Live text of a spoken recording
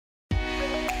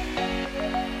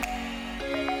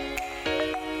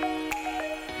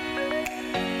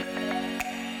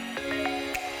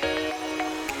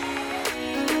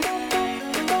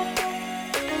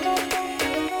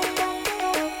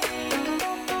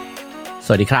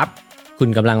วัสดีครับคุณ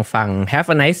กำลังฟัง Have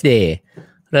a nice day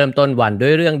เริ่มต้นวันด้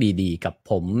วยเรื่องดีๆกับ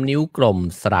ผมนิ้วกลม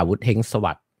สราวุธเฮงส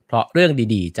วัสดิ์เพราะเรื่อง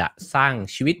ดีๆจะสร้าง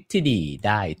ชีวิตที่ดีไ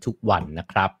ด้ทุกวันนะ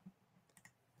ครับ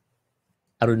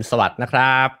อรุณสวัสดิ์นะค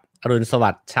รับอรุณสวั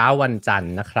สดิ์เช้าวันจันท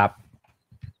ร์นะครับ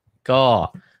ก็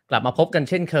กลับมาพบกัน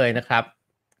เช่นเคยนะครับ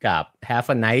กับ Have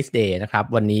a nice day นะครับ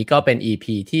วันนี้ก็เป็น EP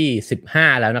ที่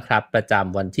15แล้วนะครับประจ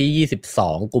ำวันที่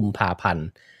22กุมภาพันธ์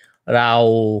เรา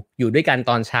อยู่ด้วยกัน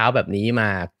ตอนเช้าแบบนี้มา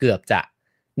เกือบจะ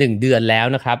1เดือนแล้ว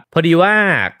นะครับพอดีว่า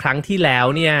ครั้งที่แล้ว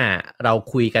เนี่ยเรา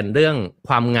คุยกันเรื่องค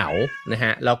วามเหงานะฮ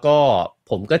ะแล้วก็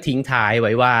ผมก็ทิ้งท้ายไ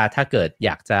ว้ว่าถ้าเกิดอย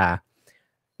าก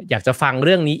จะฟังเ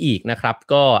รื่องนี้อีกนะครับ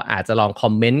ก็อาจจะลองคอ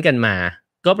มเมนต์กันมา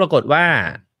ก็ปรากฏว่า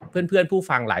เพื่อนๆผู้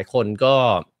ฟังหลายคนก็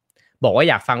บอกว่า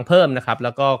อยากฟังเพิ่มนะครับแ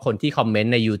ล้วก็คนที่คอมเมน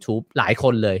ต์ใน YouTube หลายค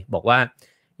นเลยบอกว่า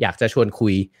อยากจะชวนคุ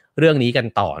ยเรื่องนี้กัน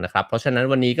ต่อนะครับเพราะฉะนั้น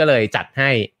วันนี้ก็เลยจัดใ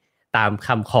ห้ตามค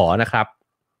ำขอนะครับ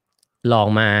ลอง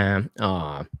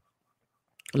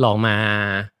มา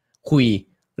คุย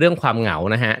เรื่องความเหงา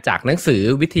นะฮะจากหนังสือ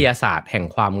วิทยาศาสตร์แห่ง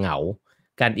ความเหงา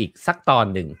กันอีกสักตอน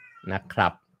หนึ่งนะครั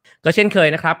บก็เช่นเคย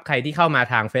นะครับใครที่เข้ามา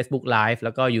ทาง Facebook Live แ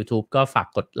ล้วก็ YouTube ก็ฝาก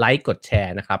กดไลค์กดแช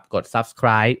ร์นะครับกด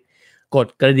Subscribe กด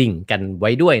กระดิ่งกันไ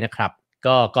ว้ด้วยนะครับ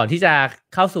ก็ก่อนที่จะ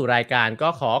เข้าสู่รายการก็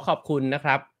ขอขอบคุณนะค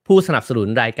รับผู้สนับสนุน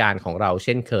รายการของเราเ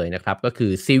ช่นเคยนะครับก็คื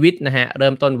อซีวิตนะฮะเ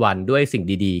ริ่มต้นวันด้วยสิ่ง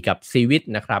ดีๆกับซีวิต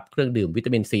นะครับเครื่องดื่มวิต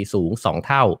ามินซีสูง2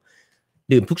เท่า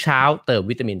ดื่มทุกเช้าเติม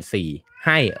วิตามินซีใ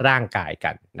ห้ร่างกาย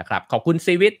กันนะครับขอบคุณ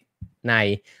ซีวิตใน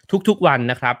ทุกๆวัน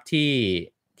นะครับ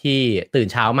ที่ตื่น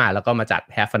เช้ามาแล้วก็มาจัด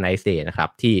Have a nice day นะครับ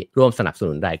ที่ร่วมสนับส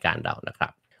นุนรายการเรานะครั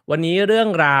บวันนี้เรื่อง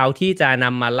ราวที่จะน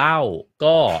ำมาเล่า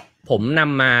ก็ผมน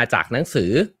ำมาจากหนังสื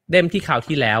อเล่มที่คราว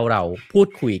ที่แล้วเราพูด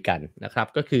คุยกันนะครับ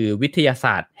ก็คือวิทยาศ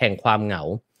าสตร์แห่งความเหงา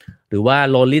หรือว่า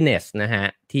loneliness นะฮะ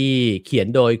ที่เขียน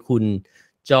โดยคุณ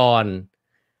จอห์น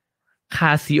ค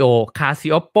าซิ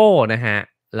โอโปนะฮะ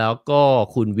แล้วก็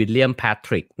คุณวิลเลียมแพท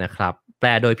ริกนะครับแปล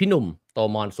โดยพี่หนุ่มโต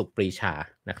มรสุขปรีชา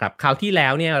นะครับคราวที่แล้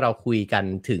วเนี่ยเราคุยกัน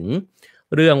ถึง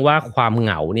เรื่องว่าความเห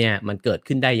งาเนี่ยมันเกิด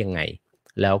ขึ้นได้ยังไง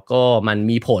แล้วก็มัน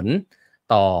มีผล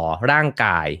ต่อร่างก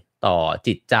ายต่อ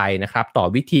จิตใจนะครับต่อ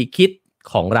วิธีคิด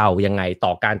ของเรายังไงต่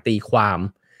อการตีความ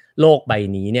โลกใบ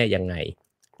นี้เนี่ยยังไง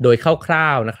โดยคร่า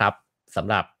วๆนะครับสำ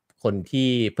หรับคนที่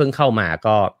เพิ่งเข้ามา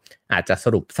ก็อาจจะส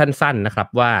รุปสั้นๆนะครับ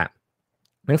ว่า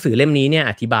หนังสือเล่มนี้เนี่ย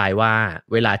อธิบายว่า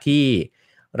เวลาที่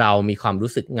เรามีความ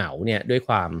รู้สึกเหงาเนี่ยด้วยค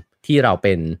วามที่เราเ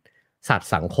ป็นสัต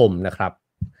ว์สังคมนะครับ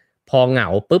พอเหงา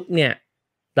ปุ๊บเนี่ย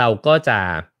เราก็จะ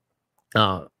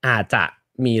อาจจะ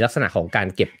มีลักษณะของการ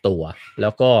เก็บตัวแ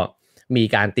ล้วก็มี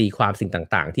การตีความสิ่ง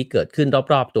ต่างๆที่เกิดขึ้น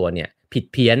รอบๆตัวเนี่ยผิด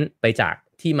เพี้ยนไปจาก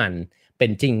ที่มันเป็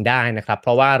นจริงได้นะครับเพ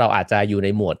ราะว่าเราอาจจะอยู่ใน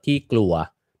โหมดที่กลัว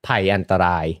ภัยอันตร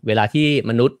ายเวลาที่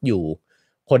มนุษย์อยู่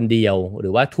คนเดียวหรื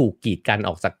อว่าถูกกีดกันอ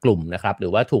อกจากกลุ่มนะครับหรื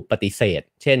อว่าถูกปฏิเสธ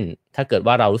เช่นถ้าเกิด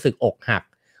ว่าเรารู้สึกอกหัก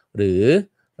หรือ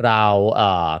เรา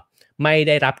ไม่ไ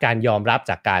ด้รับการยอมรับ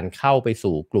จากการเข้าไป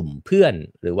สู่กลุ่มเพื่อน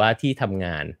หรือว่าที่ทำง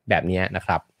านแบบนี้นะค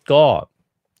รับก็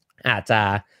อาจจะ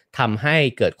ทำให้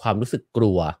เกิดความรู้สึกก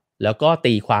ลัวแล้วก็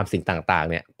ตีความสิ่งต่างๆ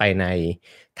เนี่ยไปใน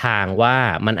ทางว่า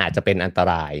มันอาจจะเป็นอันต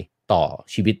รายต่อ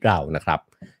ชีวิตเรานะครับ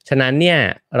ฉะนั้นเนี่ย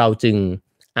เราจึง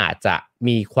อาจจะ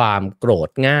มีความโกรธ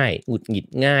ง่ายหงุดหงิด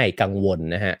ง่ายกังวล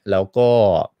นะฮะแล้วก็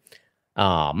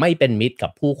ไม่เป็นมิตรกั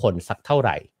บผู้คนสักเท่าไห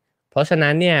ร่เพราะฉะ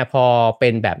นั้นเนี่ยพอเป็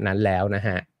นแบบนั้นแล้วนะฮ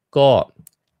ะก็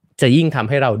จะยิ่งทำ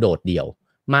ให้เราโดดเดี่ยว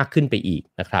มากขึ้นไปอีก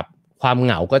นะครับความเห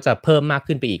งาก็จะเพิ่มมาก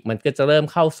ขึ้นไปอีกมันก็จะเริ่ม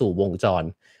เข้าสู่วงจร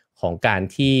ของการ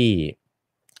ที่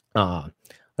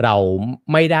เรา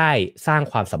ไม่ได้สร้าง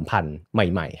ความสัมพันธ์ใ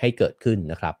หม่ๆให้เกิดขึ้น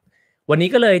นะครับวันนี้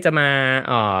ก็เลยจะมา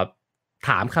ถ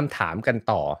ามคำถามกัน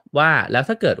ต่อว่าแล้ว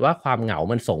ถ้าเกิดว่าความเหงา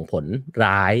มันส่งผล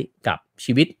ร้ายกับ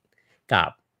ชีวิตกับ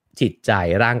จิตใจ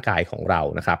ร่างกายของเรา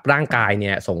นะครับร่างกายเ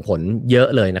นี่ยส่งผลเยอะ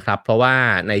เลยนะครับเพราะว่า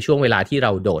ในช่วงเวลาที่เร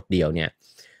าโดดเดี่ยวเนี่ย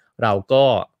เราก็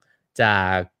จะ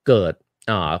เกิด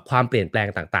ความเปลี่ยนแปลง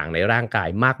ต่างๆในร่างกาย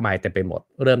มากมายเต็มไปหมด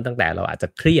เริ่มตั้งแต่เราอาจจะ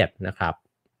เครียดนะครับ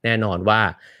แน่นอนว่า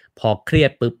พอเครีย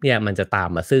ดปุ๊บเนี่ยมันจะตาม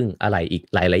มาซึ่งอะไรอีก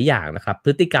หลายๆอย่างนะครับพ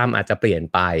ฤติกรรมอาจจะเปลี่ยน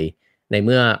ไปในเ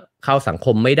มื่อเข้าสังค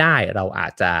มไม่ได้เราอา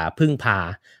จจะพึ่งพา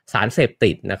สารเสพ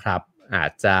ติดนะครับอา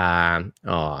จจะ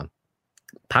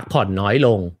พักผ่อนน้อยล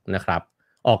งนะครับ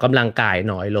ออกกำลังกาย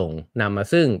น้อยลงนำมา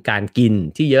ซึ่งการกิน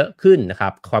ที่เยอะขึ้นนะครั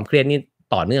บความเครียดนี่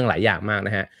ต่อเนื่องหลายอย่างมากน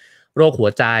ะฮะโรคหัว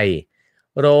ใจ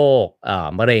โรค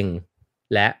มะเร็ง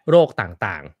และโรค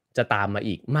ต่างๆจะตามมา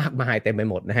อีกมากมายเต็มไป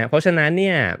หมดนะฮะเพราะฉะนั้นเ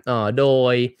นี่ยโด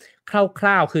ยค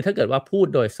ร่าวๆคือถ้าเกิดว่าพูด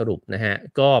โดยสรุปนะฮะ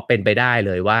ก็เป็นไปได้เ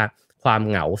ลยว่าความ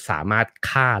เหงาสามารถ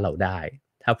ฆ่าเราได้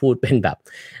ถ้าพูดเป็นแบบ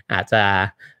อาจจะ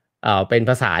เป็น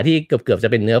ภาษาที่เกือบจะ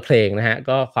เป็นเนื้อเพลงนะฮะ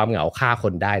ก็ความเหงาฆ่าค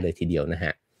นได้เลยทีเดียวนะฮ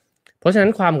ะ เพราะฉะนั้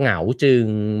นความเหงาจึง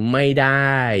ไม่ไ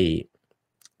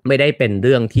ด้เป็นเ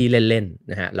รื่องที่เล่น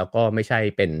ๆนะฮะแล้วก็ไม่ใช่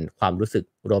เป็นความรู้สึก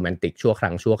โรแมนติกชั่วค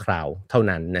รั้งชั่วคราวเท่า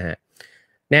นั้นนะฮะ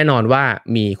แน่นอนว่า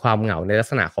มีความเหงาในลัก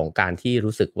ษณะของการที่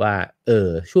รู้สึกว่า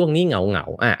ช่วงนี้เหงา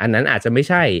อันนั้นอาจจะไม่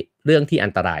ใช่เรื่องที่อั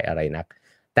นตรายอะไรนัก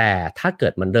แต่ถ้าเกิ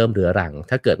ดมันเริ่มเรื้อรัง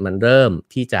ถ้าเกิดมันเริ่ม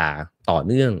ที่จะต่อ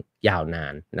เนื่องยาวนา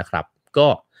นนะครับก็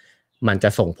มันจะ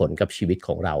ส่งผลกับชีวิตข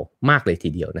องเรามากเลยที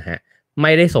เดียวนะฮะไ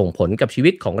ม่ได้ส่งผลกับชี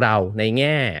วิตของเราในแ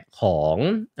ง่ของ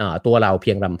ตัวเราเ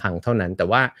พียงลำพังเท่านั้นแต่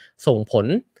ว่าส่งผล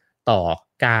ต่อ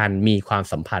การมีความ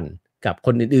สัมพันธ์กับค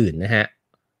นอื่นๆนะฮะ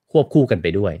ควบคู่กันไป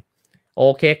ด้วยโอ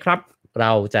เคครับเร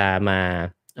าจะมา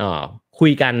คุ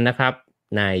ยกันนะครับ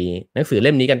ในหนังสือเ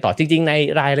ล่มนี้กันต่อจริงๆใน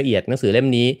รายละเอียดหนังสือเล่ม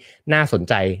นี้น่าสน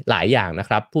ใจหลายอย่างนะค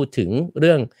รับพูดถึงเ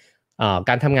รื่อง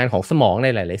การทำงานของสมองใน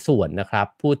หลายๆส่วนนะครับ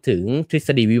พูดถึงทฤษ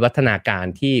ฎีวิวัฒนาการ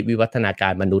ที่วิวัฒนากา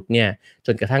รมนุษย์เนี่ยจ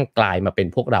นกระทั่งกลายมาเป็น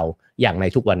พวกเราอย่างใน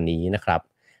ทุกวันนี้นะครับ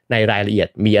ในรายละเอียด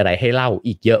มีอะไรให้เล่า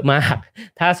อีกเยอะมาก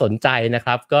ถ้าสนใจนะค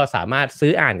รับก็สามารถซื้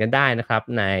ออ่านกันได้นะครับ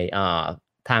ใน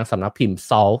ทางสำนักพิมพ์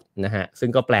Salt นะฮะซึ่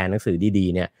งก็แปลหนังสือดี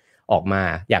ๆเนี่ยออกมา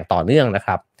อย่างต่อเนื่องนะค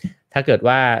รับถ้าเกิด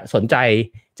ว่าสนใจ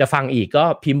จะฟังอีกก็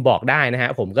พิมพ์บอกได้นะฮะ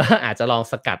ผมก็อาจจะลอง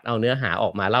สกัดเอาเนื้อหาออ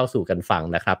กมาเล่าสู่กันฟัง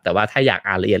นะครับแต่ว่าถ้าอยาก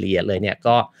อ่านละเอียดเลยเนี่ย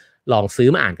ก็ลองซื้อ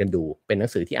มาอ่านกันดูเป็นหนั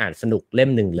งสือที่อ่านสนุกเล่ม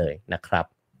หนึ่งเลยนะครับ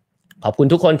ขอบคุณ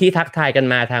ทุกคนที่ทักทายกัน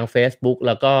มาทาง Facebook แ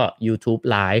ล้วก็ YouTube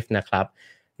Live นะครับ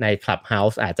ใน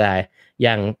Clubhouse อาจจะ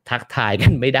ยังทักทายกั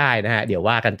นไม่ได้นะฮะเดี๋ยว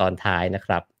ว่ากันตอนท้ายนะค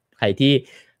รับใครที่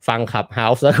ฟัง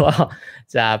Clubhouse แล้วก็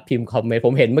จะพิมพ์คอมเมนต์ผ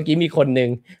มเห็นเมื่อกี้มีคนหนึ่ง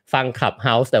ฟัง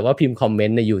Clubhouse แต่ว่าพิมพ์คอมเมน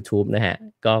ต์ใน YouTube นะฮะ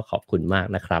ก็ขอบคุณมาก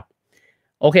นะครับ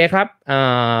โอเคครับ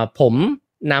ผม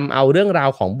นำเอาเรื่องราว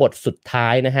ของบทสุดท้า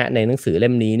ยนะฮะในหนังสือเล่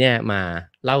มนี้เนี่ยมา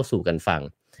เล่าสู่กันฟัง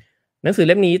หนังสือเ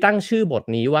ล่มนี้ตั้งชื่อบท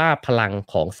นี้ว่าพลัง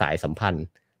ของสายสัมพันธ์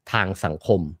ทางสังค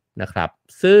มนะครับ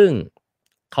ซึ่ง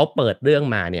เขาเปิดเรื่อง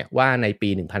มาเนี่ยว่าในปี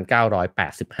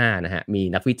 1985 นะฮะมี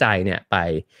นักวิจัยเนี่ยไป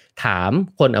ถาม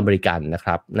คนอเมริกันนะค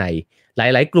รับในห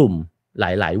ลายๆกลุ่มห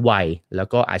ลายๆวัยแล้ว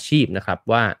ก็อาชีพนะครับ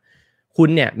ว่าคุณ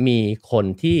เนี่ยมีคน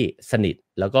ที่สนิท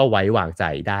แล้วก็ไว้วางใจ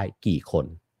ได้กี่คน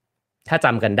ถ้าจ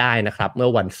ำกันได้นะครับเมื่อ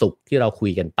วันศุกร์ที่เราคุ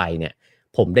ยกันไปเนี่ย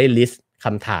ผมได้ลิสต์ค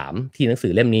ำถามที่หนังสื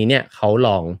อเล่มนี้เนี่ยเขาล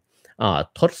อง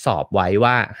ทดสอบไว้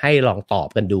ว่าให้ลองตอบ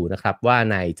กันดูนะครับว่า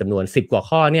ในจำนวน10กว่า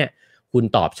ข้อเนี่ยคุณ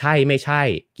ตอบใช่ไม่ใช่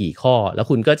กี่ข้อแล้ว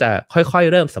คุณก็จะค่อย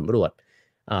ๆเริ่มสำรวจ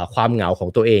ความเหงาของ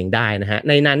ตัวเองได้นะฮะ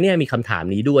ในนั้นเนี่ยมีคำถาม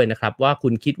นี้ด้วยนะครับว่าคุ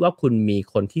ณคิดว่าคุณมี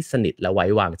คนที่สนิทและไว้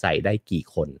วางใจได้กี่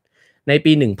คนใน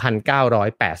ปี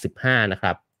 1985 นะค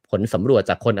รับผลสำรวจ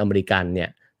จากคนอเมริกันเนี่ย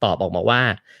ตอบออกมาว่า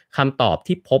คำตอบ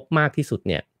ที่พบมากที่สุด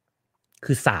เนี่ย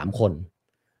คือ3คน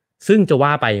ซึ่งจะว่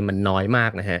าไปมันน้อยมา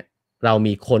กนะฮะเรา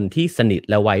มีคนที่สนิท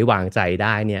และไว้วางใจไ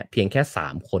ด้เนี่ยเพียงแค่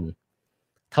3คน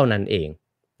เท่านั้นเอง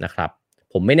นะครับ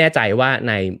ผมไม่แน่ใจว่า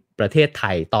ในประเทศไท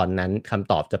ยตอนนั้นค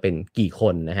ำตอบจะเป็นกี่ค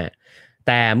นนะฮะแ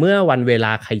ต่เมื่อวันเวล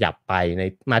าขยับไป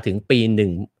มาถึงปี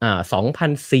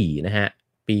2004นะฮะ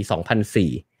ปี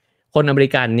2004คนอเมริ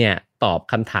กันเนี่ยตอบ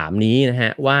คำถามนี้นะฮ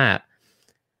ะว่า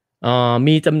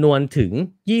มีจำนวนถึง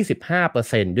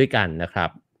 25% ด้วยกันนะครับ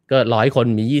ก็100คน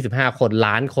มี25คน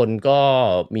ล้านคนก็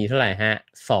มีเท่าไหร่ฮะ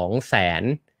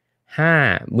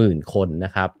250,000 คนน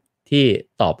ะครับที่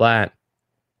ตอบว่า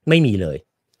ไม่มีเลย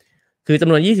คือจ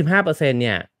ำนวน 25% เ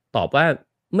นี่ยตอบว่า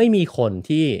ไม่มีคน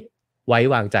ที่ไว้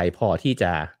วางใจพอที่จ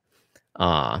ะ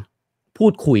พู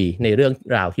ดคุยในเรื่อง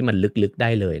ราวที่มันลึกๆได้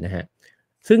เลยนะฮะ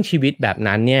ซึ่งชีวิตแบบ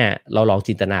นั้นเนี่ยเราลอง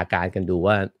จินตนาการกันดู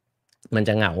ว่ามันจ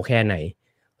ะเหงาแค่ไหน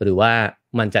หรือว่า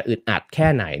มันจะอึดอัดแค่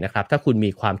ไหนนะครับถ้าคุณมี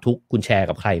ความทุกข์คุณแชร์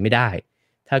กับใครไม่ได้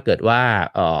ถ้าเกิดว่า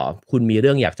คุณมีเ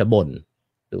รื่องอยากจะบ่น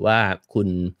หรือว่าคุณ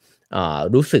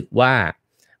รู้สึกว่า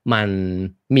มัน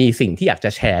มีสิ่งที่อยากจ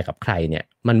ะแชร์กับใครเนี่ย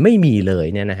มันไม่มีเลย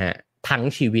เนี่ยนะฮะทั้ง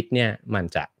ชีวิตเนี่ยมัน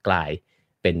จะกลาย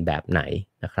เป็นแบบไหน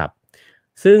นะครับ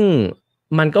ซึ่ง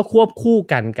มันก็ควบคู่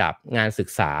กันกับงานศึก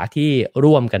ษาที่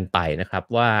ร่วมกันไปนะครับ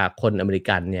ว่าคนอเมริ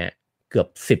กันเนี่ยเกือบ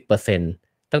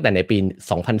 10% ตั้งแต่ในปี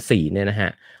 2004 เนี่ยนะฮะ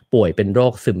ป่วยเป็นโร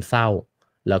คซึมเศร้า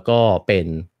แล้วก็เป็น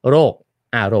โรค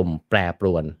อารมณ์แปรปร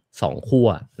วน2ขั้ว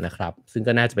นะครับซึ่ง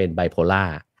ก็น่าจะเป็นไบโพล่า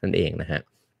นั่นเองนะฮะ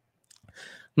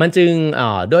มันจึง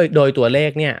โดยตัวเล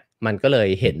ขเนี่ยมันก็เลย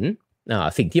เห็น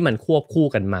สิ่งที่มันควบคู่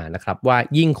กันมานะครับว่า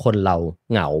ยิ่งคนเรา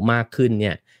เหงามากขึ้นเ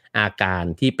นี่ยอาการ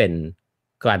ที่เป็น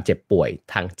การเจ็บป่วย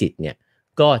ทางจิตเนี่ย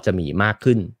ก็จะมีมาก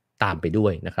ขึ้นตามไปด้ว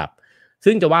ยนะครับ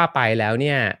ซึ่งจะว่าไปแล้วเ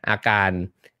นี่ยอาการ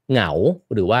เหงา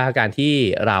หรือว่าการที่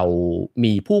เรา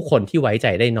มีผู้คนที่ไว้ใจ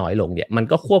ได้น้อยลงเนี่ยมัน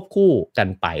ก็ควบคู่กัน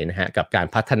ไปนะฮะกับการ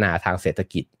พัฒนาทางเศรษฐ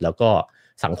กิจแล้วก็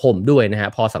สังคมด้วยนะฮะ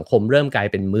พอสังคมเริ่มกลาย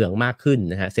เป็นเมืองมากขึ้น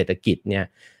นะฮะเศรษฐกิจเนี่ย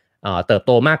เติบโ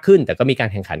ตมากขึ้นแต่ก็มีการ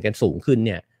แข่งขันกันสูงขึ้นเ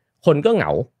นี่ยคนก็เหง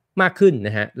า มากขึ้นน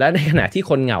ะฮะและในขณะที่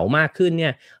คนเหงามากขึ้นเนี่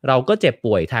ยเราก็เจ็บ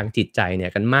ป่วยทางจิตใจเนี่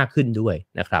ยกันมากขึ้นด้วย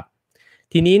นะครับ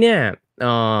ทีนี้เนี่ย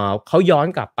เขาย้อน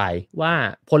กลับไปว่า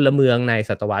พลเมืองใน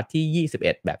ศตวรรษที่21แ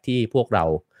บบที่พวกเรา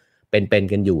เป็น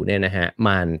กันอยู่เนี่ยนะฮะ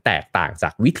มันแตกต่างจา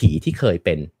กวิถีที่เคยเ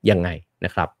ป็นยังไงน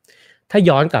ะครับถ้า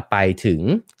ย้อนกลับไปถึง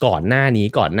ก่อนหน้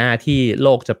าที่โล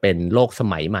กจะเป็นโลกส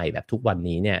มัยใหม่แบบทุกวัน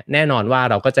นี้เนี่ยแน่นอนว่า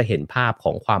เราก็จะเห็นภาพข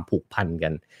องความผูกพันกั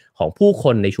นของผู้ค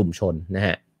นในชุมชนนะฮ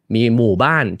ะมีหมู่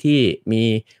บ้านที่มี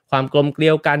ความกลมเกลี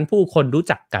ยวกันผู้คนรู้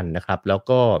จักกันนะครับแล้ว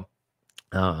ก็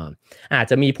อาจ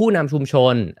จะมีผู้นำชุมช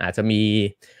นอาจจะมี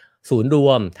ศูนย์รว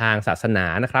มทางศาสนา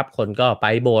นะครับคนก็ไป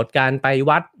โบสถ์กันไป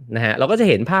วัดนะฮะเราก็จะ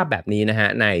เห็นภาพแบบนี้นะฮะ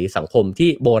ในสังคมที่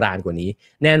โบราณกว่านี้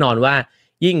แน่นอนว่า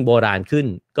ยิ่งโบราณขึ้น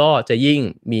ก็จะยิ่ง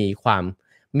มีความ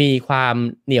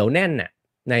เหนียวแน่นน่ะ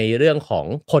ในเรื่องของ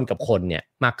คนกับคนเนี่ย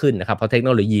มากขึ้นนะครับเพราะเทคโน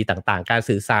โลยีต่างๆการ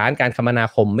สื่อสารการคมนา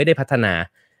คมไม่ได้พัฒนา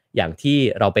อย่างที่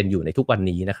เราเป็นอยู่ในทุกวัน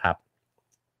นี้นะครับ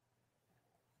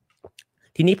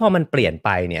ทีนี้พอมันเปลี่ยนไป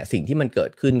เนี่ยสิ่งที่มันเกิ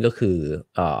ดขึ้นก็คือ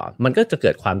มันก็จะเกิ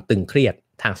ดความตึงเครียด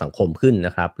ทางสังคมขึ้นน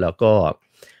ะครับแล้วก็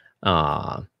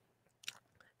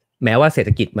แม้ว่าเศรษฐ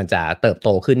กิจมันจะเติบโต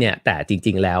ขึ้นเนี่ยแต่จ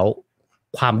ริงๆแล้ว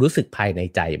ความรู้สึกภายใน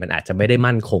ใจมันอาจจะไม่ได้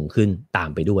มั่นคงขึ้นตาม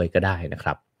ไปด้วยก็ได้นะค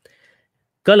รับ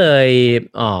ก็เลย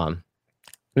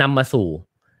นำมาสู่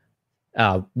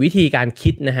วิธีการ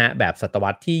คิดนะฮะแบบศตวร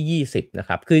รษที่20นะค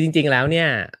รับคือจริงๆแล้วเนี่ย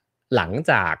หลัง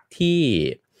จากที่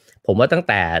ผมว่าตั้ง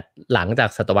แต่หลังจาก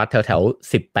ศตวรรษแถว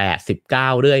ๆ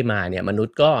18-19เรื่อยมาเนี่ยมนุษ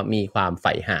ย์ก็มีความใ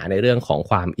ฝ่หาในเรื่องของ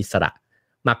ความอิสระ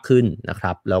มากขึ้นนะค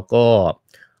รับแล้วก็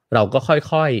เราก็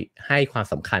ค่อยๆให้ความ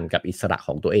สำคัญกับอิสระข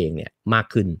องตัวเองเนี่ยมาก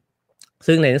ขึ้น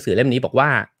ซึ่งในหนังสือเล่มนี้บอกว่า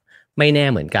ไม่แน่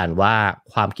เหมือนกันว่า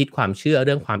ความคิดความเชื่อเ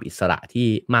รื่องความอิสระที่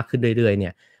มากขึ้นเรื่อยๆเนี่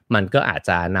ยมันก็อาจจ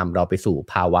ะนำเราไปสู่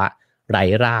ภาวะไร้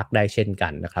รากได้เช่นกั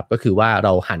นนะครับก็คือว่าเร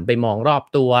าหันไปมองรอบ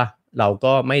ตัวเรา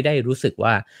ก็ไม่ได้รู้สึก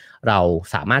ว่าเรา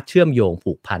สามารถเชื่อมโยง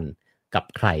ผูกพันกับ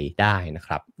ใครได้นะค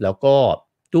รับแล้วก็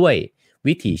ด้วย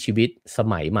วิถีชีวิตส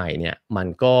มัยใหม่เนี่ยมัน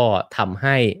ก็ทำใ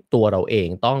ห้ตัวเราเอง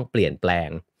ต้องเปลี่ยนแปลง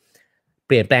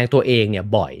ตัวเองเนี่ย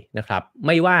บ่อยนะครับไ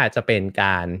ม่ว่าจะเป็นก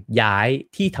ารย้าย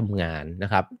ที่ทำงานนะ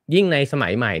ครับยิ่งในสมั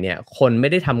ยใหม่เนี่ยคนไม่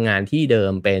ได้ทำงานที่เดิ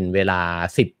มเป็นเวลา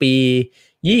10ปี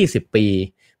20ปี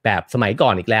แบบสมัยก่อ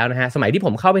นอีกแล้วนะฮะสมัยที่ผ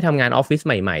มเข้าไปทำงานออฟฟิศใ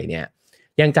หม่ๆเนี่ย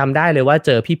ยังจำได้เลยว่าเจ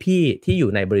อพี่ๆที่อยู่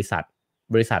ในบริษัท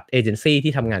เอเจนซี่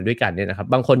ที่ทำงานด้วยกันเนี่ยนะครับ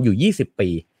บางคนอยู่20ปี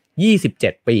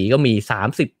27ปีก็มี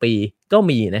30ปีก็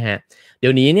มีนะฮะเดี๋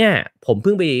ยวนี้เนี่ยผมเ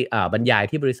พิ่งไปบรรยาย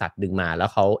ที่บริษัทหนึ่งมาแล้ว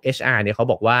เขา HR เนี่ยเขา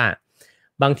บอกว่า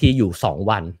บางทีอยู่2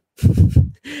วัน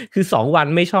คือ2วัน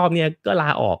ไม่ชอบเนี่ยก็ลา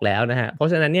ออกแล้วนะฮะเพรา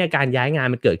ะฉะนั้นเนี่ยการย้ายงาน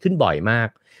มันเกิดขึ้นบ่อยมาก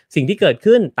สิ่งที่เกิด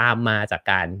ขึ้นตามมาจาก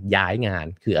การย้ายงาน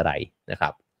คืออะไรนะครั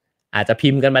บอาจจะพิ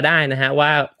มพ์กันมาได้นะฮะว่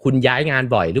าคุณย้ายงาน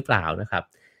บ่อยหรือเปล่านะครับ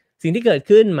สิ่งที่เกิด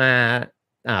ขึ้นมา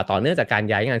ต่อเนื่องจากการ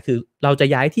ย้ายงานคือเราจะ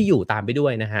ย้ายที่อยู่ตามไปด้ว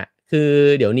ยนะฮะคือ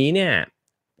เดี๋ยวนี้เนี่ย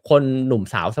คนหนุ่ม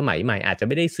สาวสมัยใหม่อาจจะไ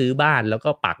ม่ได้ซื้อบ้านแล้วก็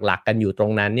ปักหลักกันอยู่ตร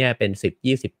งนั้นเนี่ยเป็น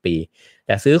10-20ปีแ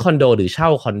ต่ซื้อคอนโดหรือเช่า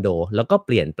คอนโดแล้วก็เป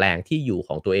ลี่ยนแปลงที่อยู่ข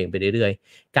องตัวเองไปเรื่อย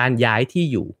ๆการย้ายที่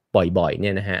อยู่บ่อยๆเ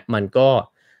นี่ยนะฮะมันก็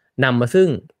นำมาซึ่ง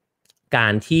กา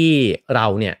รที่เรา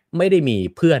เนี่ยไม่ได้มี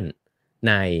เพื่อน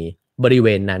ในบริเว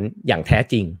ณนั้นอย่างแท้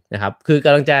จริงนะครับคือก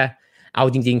ำลังจะเอา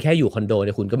จริงๆแค่อยู่คอนโดเ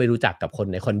นี่ยคุณก็ไม่รู้จักกับคน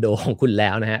ในคอนโดของคุณแล้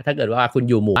วนะฮะถ้าเกิดว่าคุณ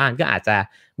อยู่หมู่บ้านก็อาจจะ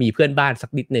มีเพื่อนบ้านสัก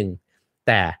นิดนึงแ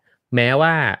ต่แม้ว่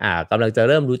ากำลังจะ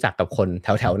เริ่มรู้จักกับคนแ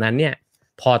ถวๆนั้นเนี่ย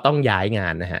พอต้องย้ายงา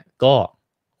นนะฮะก็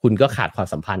คุณก็ขาดความ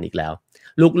สัมพันธ์อีกแล้ว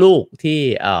ลูกๆที่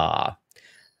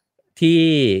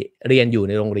เรียนอยู่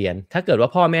ในโรงเรียนถ้าเกิดว่า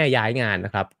พ่อแม่ย้ายงานน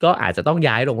ะครับก็อาจจะต้อง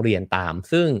ย้ายโรงเรียนตาม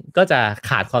ซึ่งก็จะ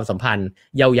ขาดความสัมพันธ์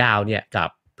ยาวๆเนี่ยกับ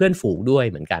เพื่อนฝูงด้วย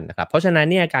เหมือนกันนะครับเพราะฉะนั้น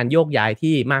เนี่ยการโยกย้าย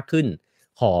ที่มากขึ้น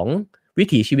ของวิ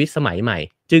ถีชีวิตสมัยใหม่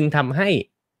จึงทำให้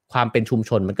ความเป็นชุมช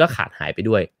นมันก็ขาดหายไป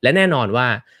ด้วยและแน่นอนว่า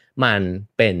มัน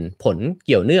เป็นผลเ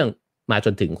กี่ยวเนื่องมาจ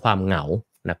นถึงความเหงา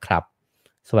นะครับ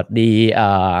สวัสดี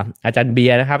อาจารย์เบี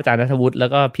ยร์นะครับอาจารย์ณัฐวุฒิแล้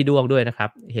วก็พี่ด้วงด้วยนะครับ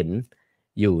เห็น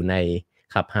อยู่ใน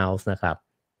Clubhouse นะครับ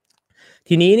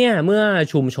ทีนี้เนี่ยเมื่อ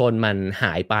ชุมชนมันห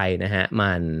ายไปนะฮะ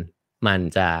มัน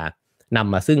จะน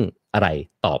ำมาซึ่งอะไร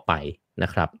ต่อไปนะ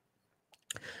ครับ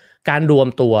การรวม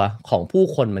ตัวของผู้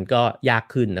คนมันก็ยาก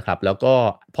ขึ้นนะครับแล้วก็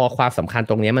พอความสำคัญ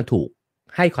ตรงนี้มันถูก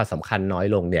ให้ความสำคัญน้อย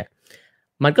ลงเนี่ย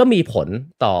มันก็มีผล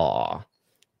ต่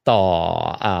อ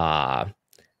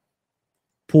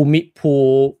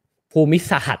ภูมิ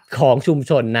ศาสตร์ของชุม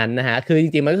ชนนั้นนะฮะคือจ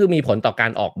ริงๆมันก็คือมีผลต่อกา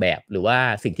รออกแบบหรือว่า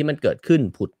สิ่งที่มันเกิดขึ้น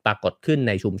ผุดปรากฏขึ้นใ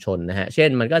นชุมชนนะฮะเช่น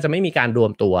มันก็จะไม่มีการรว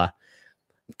มตัว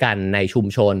กันในชุม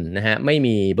ชนนะฮะไม่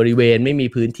มีบริเวณไม่มี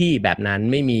พื้นที่แบบนั้น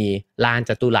ไม่มีลาน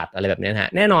จัตุรัสอะไรแบบนี้นะฮะ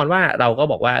แน่นอนว่าเราก็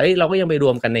บอกว่าเราก็ยังไปร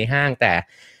วมกันในห้างแต่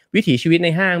วิถีชีวิตใน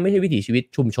ห้างไม่ใช่วิถีชีวิต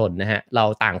ชุมชนนะฮะเรา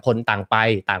ต่างคนต่างไป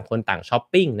ต่างคนต่างช้อป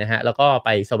ปิ้งนะฮะแล้วก็ไป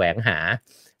แสวงหา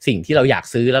สิ่งที่เราอยาก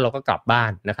ซื้อแล้วเราก็กลับบ้า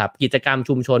นนะครับกิจกรรม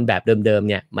ชุมชนแบบเดิมๆ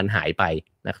เนี่ยมันหายไป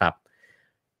นะครับ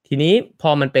ทีนี้พอ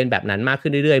มันเป็นแบบนั้นมากขึ้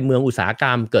นเรื่อยๆเมืองอุตสาหกร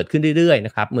รมเกิดขึ้นเรื่อยๆน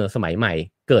ะครับเมืองสมัยใหม่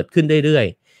เกิดขึ้นเรื่อย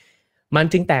ๆมัน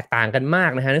จึงแตกต่างกันมา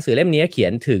กนะฮะหนังสือเล่มนี้เขีย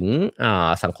นถึง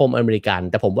สังคมอเมริกัน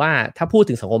แต่ผมว่าถ้าพูด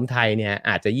ถึงสังคมไทยเนี่ย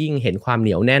อาจจะยิ่งเห็นความเห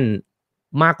นียวแน่น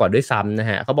มากกว่าด้วยซ้ำนะ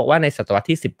ฮะเขาบอกว่าในศตวรรษ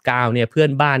ที่19เนี่ยเพื่อ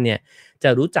นบ้านเนี่ยจะ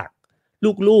รู้จัก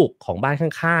ลูกๆของบ้าน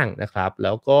ข้างๆนะครับแ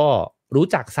ล้วก็รู้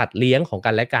จักสัตว์เลี้ยงของ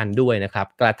กันและกันด้วยนะครับ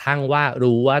กระทั่งว่า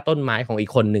รู้ว่าต้นไม้ของอี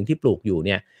กคนหนึ่งที่ปลูกอยู่เ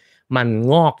นี่ยมัน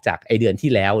งอกจากไอเดือนที่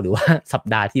แล้วหรือว่าสัป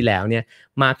ดาห์ที่แล้วเนี่ย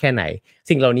มากแค่ไหน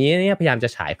สิ่งเหล่านี้เนี่ยพยายามจะ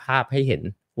ฉายภาพให้เห็น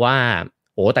ว่า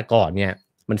โอ้แต่ก่อนเนี่ย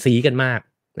มันซี้กันมาก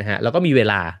นะฮะแล้วก็มีเว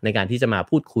ลาในการที่จะมา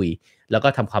พูดคุยแล้วก็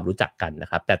ทำความรู้จักกันนะ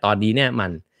ครับแต่ตอนนี้เนี่ยมั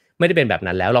นไม่ได้เป็นแบบ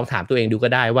นั้นแล้วลองถามตัวเองดูก็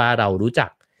ได้ว่าเรารู้จัก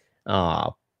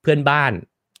เพื่อนบ้าน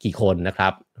กี่คนนะครั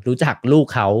บรู้จักลูก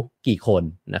เขากี่คน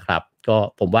นะครับก็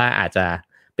ผมว่าอาจจะ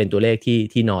เป็นตัวเลข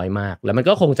ที่น้อยมากแล้วมัน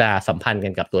ก็คงจะสัมพันธ์กั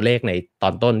นกับตัวเลขในตอ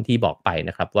นต้นที่บอกไป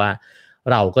นะครับว่า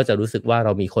เราก็จะรู้สึกว่าเร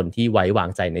ามีคนที่ไว้วาง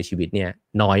ใจในชีวิตเนี่ย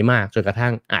น้อยมากจนกระทั่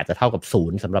งอาจจะเท่ากับศู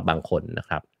นย์สำหรับบางคนนะค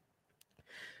รับ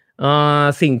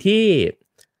สิ่งที่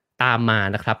ตามมา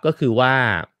นะครับก็คือว่า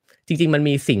จริงๆมัน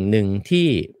มีสิ่งหนึ่งที่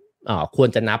ควร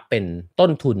จะนับเป็นต้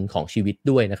นทุนของชีวิต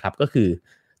ด้วยนะครับก็คือ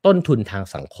ต้นทุนทาง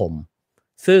สังคม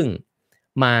ซึ่ง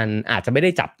มันอาจจะไม่ได้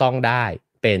จับต้องได้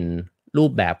เป็นรู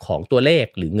ปแบบของตัวเลข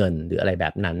หรือเงินหรืออะไรแบ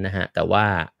บนั้นนะฮะแต่ว่า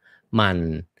มัน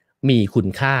มีคุณ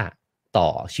ค่าต่อ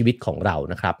ชีวิตของเรา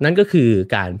นะครับนั่นก็คือ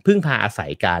การพึ่งพาอาศั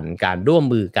ยกันการร่วม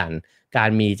มือกันการ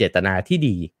มีเจตนาที่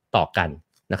ดีต่อกัน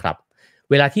นะครับ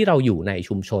เวลาที่เราอยู่ใน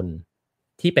ชุมชน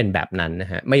ที่เป็นแบบนั้นน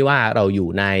ะฮะไม่ว่าเราอยู่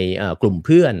ในกลุ่มเ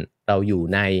พื่อนเราอยู่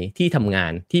ในที่ทำงา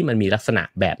นที่มันมีลักษณะ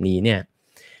แบบนี้เนี่ย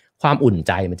ความอุ่นใ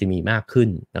จมันจะมีมากขึ้น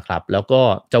นะครับแล้วก็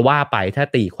จะว่าไปถ้า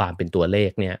ตีความเป็นตัวเล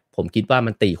ขเนี่ยผมคิดว่า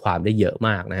มันตีความได้เยอะม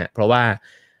ากนะฮะเพราะว่า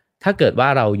ถ้าเกิดว่า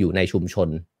เราอยู่ในชุมชน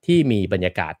ที่มีบรรย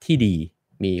ากาศที่ดี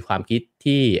มีความคิด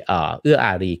ที่เอื้ออ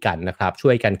ารีกันนะครับช่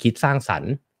วยกันคิดสร้างสรร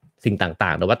ค์สิ่งต่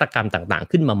างๆนวัตกรรมต่าง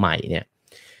ๆขึ้นมาใหม่เนี่ย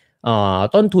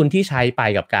ต้นทุนที่ใช้ไป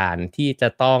กับการที่จะ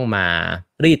ต้องมา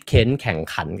รีดเค้นแข่ง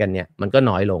ขันกันเนี่ยมันก็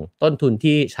น้อยลงต้นทุน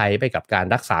ที่ใช้ไปกับการ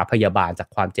รักษาพยาบาลจาก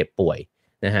ความเจ็บป่วย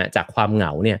นะฮะจากความเหง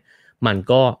าเนี่ยมัน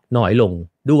ก็น้อยลง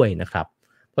ด้วยนะครับ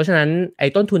เพราะฉะนั้นไอ้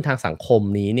ต้นทุนทางสังคม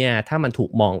นี้เนี่ยถ้ามันถู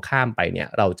กมองข้ามไปเนี่ย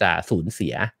เราจะสูญเสี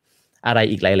ยอะไร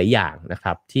อีกหลายๆอย่างนะค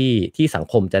รับที่สัง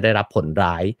คมจะได้รับผล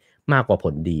ร้ายมากกว่าผ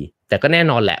ลดีแต่ก็แน่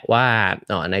นอนแหละว่า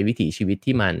ในวิถีชีวิต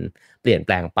ที่มันเปลี่ยนแป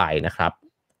ลงไปนะครับ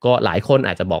ก็หลายคนอ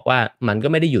าจจะบอกว่ามันก็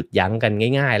ไม่ได้หยุดยั้งกัน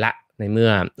ง่ายๆละในเมื่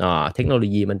อเทคโนโล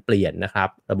ยีมันเปลี่ยนนะครับ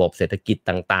ระบบเศรษฐกิจ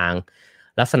ต่าง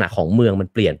ๆลักษณะของเมืองมัน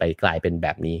เปลี่ยนไปกลายเป็นแบ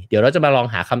บนี้เดี๋ยวเราจะมาลอง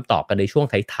หาคำตอบกันในช่วง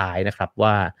ท้ายๆนะครับ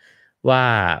ว่า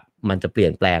มันจะเปลี่ย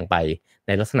นแปลงไปใ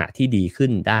นลักษณะที่ดีขึ้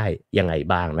นได้ยังไง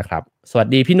บ้างนะครับสวัส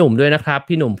ดีพี่หนุ่มด้วยนะครับ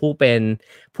พี่หนุ่มผู้เป็น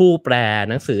ผู้แปล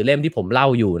หนังสือเล่มที่ผมเล่า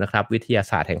อยู่นะครับวิทยา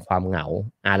ศาสตร์แห่งความเหงา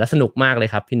แล้วสนุกมากเลย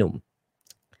ครับพี่หนุ่ม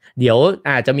เดี๋ยว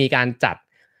อาจจะมีการจัด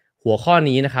หัวข้อ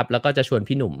นี้นะครับแล้วก็จะชวน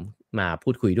พี่หนุ่มมาพู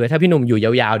ดคุยด้วยถ้าพี่หนุ่มอยู่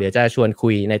ยาวๆเดี๋ยวจะชวนคุ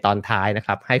ยในตอนท้ายนะค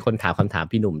รับให้คนถามคำถาม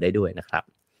พี่หนุ่มได้ด้วยนะครับ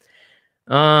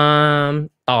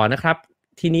ต่อนะครับ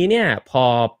ทีนี้เนี่ยพอ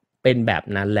เป็นแบบ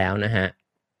นั้นแล้วนะฮะ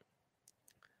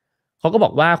เขาก็บ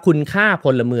อกว่าคุณค่าพ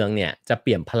ลเมืองเนี่ยจะเ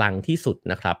ปี่ยมพลังที่สุด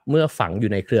นะครับเมื่อฝังอ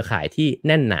ยู่ในเครือข่ายที่แ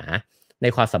น่นหนาใน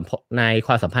ความสัม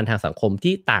พันธ์ทางสังคม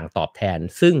ที่ต่างตอบแทน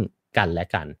ซึ่งกันและ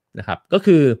กันนะครับก็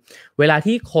คือเวลา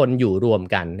ที่คนอยู่รวม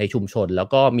กันในชุมชนแล้ว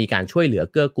ก็มีการช่วยเหลือ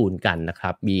เกื้อกูลกันนะค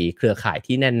รับมีเครือข่าย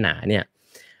ที่แน่นหนาเนี่ย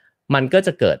มันก็จ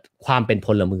ะเกิดความเป็นพ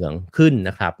ลเมืองขึ้นน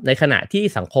ะครับในขณะที่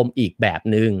สังคมอีกแบบ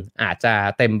นึงอาจจะ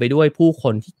เต็มไปด้วยผู้ค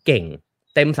นที่เก่ง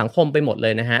เต็มสังคมไปหมดเล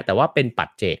ยนะฮะแต่ว่าเป็นปัจ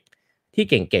เจกที่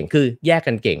เก่งๆคือแยก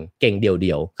กันเก่งเ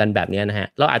ดี่ยวๆกันแบบนี้นะฮะ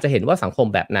เราอาจจะเห็นว่าสังคม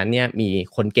แบบนั้นเนี่ยมี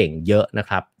คนเก่งเยอะนะ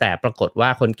ครับแต่ปรากฏว่า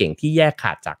คนเก่งที่แยกข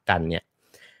าดจากกันเนี่ย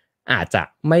อาจจะ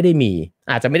ไม่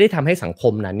ได้ทำให้สังค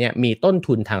มนั้นเนี่ยมีต้น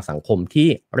ทุนทางสังคมที่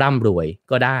ร่ำรวย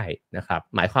ก็ได้นะครับ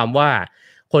หมายความว่า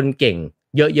คนเก่ง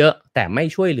เยอะๆแต่ไม่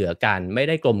ช่วยเหลือกันไม่ไ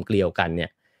ด้กลมเกลียวกันเนี่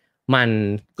ยมัน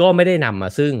ก็ไม่ได้นำมา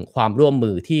ซึ่งความร่วม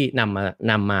มือที่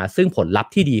นำมาซึ่งผลลัพ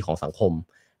ธ์ที่ดีของสังคม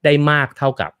ได้มากเท่า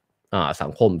กับสั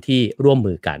งคมที่ร่วม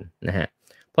มือกันนะฮะ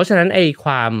เพราะฉะนั้นไอ้ค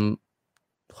ว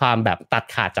ามแบบตัด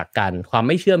ขาดจากกันความไ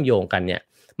ม่เชื่อมโยงกันเนี่ย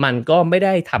มันก็ไม่ไ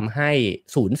ด้ทำให้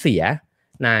สูญเสีย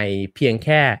ในเพียงแ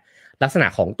ค่ลักษณะ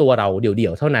ของตัวเราเดี่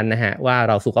ยวๆเท่านั้นนะฮะว่าเ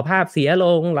ราสุขภาพเสียล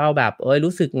งเราแบบ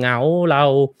รู้สึกเหงาเรา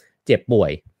เจ็บป่ว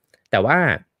ยแต่ว่า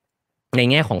ใน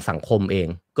แง่ของสังคมเอง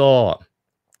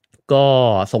ก็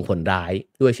ส่งผลร้าย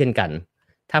ด้วยเช่นกัน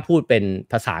ถ้าพูดเป็น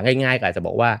ภาษาง่ายๆก็อาจจะบ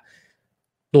อกว่า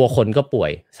ตัวคนก็ป่ว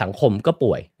ยสังคมก็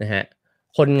ป่วยนะฮะ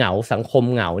คนเหงาสังคม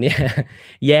เหงาเนี่ย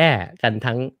แย่กัน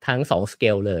ทั้ง2สเก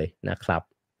ลเลยนะครับ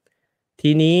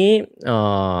ทีนี้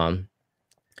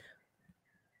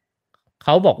เข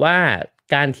าบอกว่า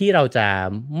การที่เราจะ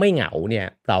ไม่เหงาเนี่ย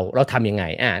เราทำยังไง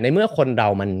ในเมื่อคนเรา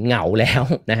มันเหงาแล้ว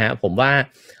นะฮะผมว่า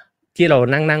ที่เรา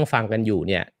นั่งฟังกันอยู่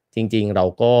เนี่ยจริงๆเรา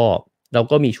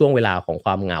ก็มีช่วงเวลาของคว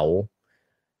ามเหงา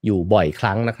อยู่บ่อยค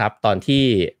รั้งนะครับตอนที่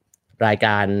รายก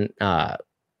าร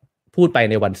พูดไป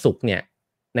ในวันศุกร์เนี่ย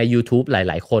ใน YouTube ห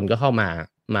ลายๆคนก็เข้า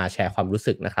มาแชร์ความรู้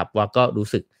สึกนะครับว่าก็รู้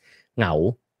สึกเหงา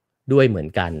ด้วยเหมือน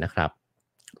กันนะครับ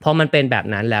พอมันเป็นแบบ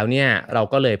นั้นแล้วเนี่ยเรา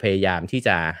ก็เลยพยายามที่จ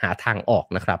ะหาทางออก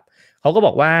นะครับเขาก็บ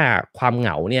อกว่าความเหง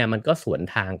าเนี่ยมันก็สวน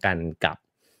ทางกันกับ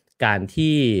การ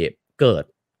ที่เกิด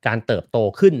การเติบโต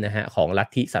ขึ้นนะฮะของลัท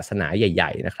ธิศาสนาให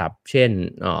ญ่ๆนะครับเช่น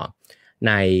ใ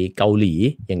นเกาหลี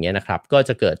อย่างเงี้ยนะครับก็จ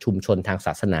ะเกิดชุมชนทางศ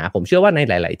าสนาผมเชื่อว่าใน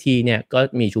หลายๆที่เนี่ยก็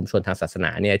มีชุมชนทางศาสน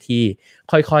าเนี่ยที่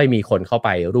ค่อยๆมีคนเข้าไป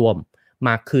ร่วมม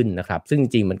ากขึ้นนะครับซึ่งจ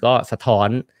ริงๆมันก็สะท้อน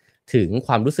ถึงค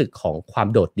วามรู้สึกของความ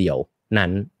โดดเดี่ยวนั้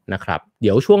นนะครับเ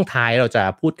ดี๋ยวช่วงท้ายเราจะ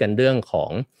พูดกันเรื่องขอ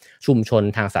งชุมชน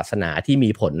ทางศาสนาที่มี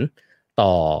ผล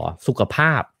ต่อสุขภ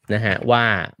าพนะฮะว่า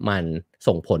มัน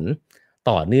ส่งผล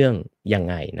ต่อเนื่องยัง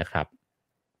ไงนะครับ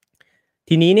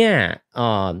ทีนี้เนี่ย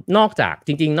นอกจากจ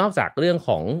ริงๆนอกจากเรื่องข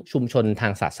องชุมชนทา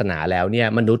งศาสนาแล้วเนี่ย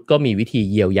มนุษย์ก็มีวิธี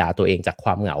เยียวยาตัวเองจากคว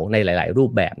ามเหงาในหลายๆรู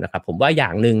ปแบบนะครับผมว่าอย่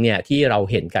างหนึ่งเนี่ยที่เรา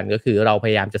เห็นกันก็คือเราพ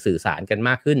ยายามจะสื่อสารกันม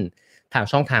ากขึ้นทาง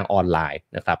ช่องทางออนไลน์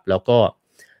นะครับแล้วก็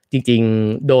จริง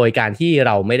ๆโดยการที่เ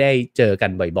ราไม่ได้เจอกั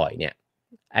นบ่อยๆเนี่ย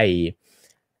ไอ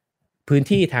พื้น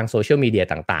ที่ทางโซเชียลมีเดีย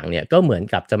ต่างๆเนี่ยก็เหมือน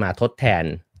กับจะมาทดแทน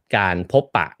การพบ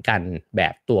ปะกันแบ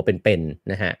บตัวเป็น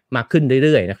ๆนะฮะมากขึ้นเ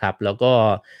รื่อยๆนะครับแล้วก็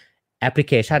แอปพลิ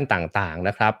เคชันต่างๆน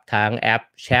ะครับทั้งแอป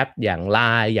แชทอย่าง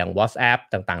LINE อย่าง WhatsApp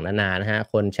ต่างๆนานานะฮะ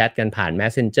คนแชทกันผ่าน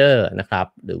Messenger นะครับ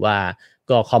หรือว่า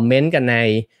ก็คอมเมนต์กันใน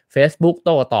Facebook โ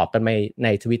ต้ตอบกันใน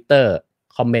Twitter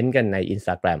คอมเมนต์กันใน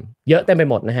Instagram เยอะเต็มไป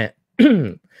หมดนะฮะ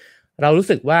เรารู้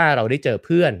สึกว่าเราได้เจอเ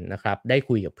พื่อนนะครับได้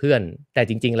คุยกับเพื่อนแต่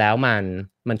จริงๆแล้ว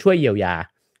มันช่วยเยียวยา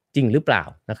จริงหรือเปล่า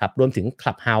นะครับรวมถึง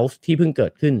Clubhouse ที่เพิ่งเกิ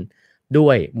ดขึ้นด้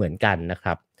วยเหมือนกันนะค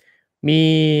รับมี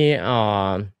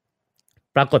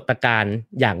ปรากฏการณ์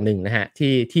อย่างหนึ่งนะฮะ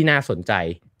ที่น่าสนใจ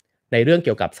ในเรื่องเ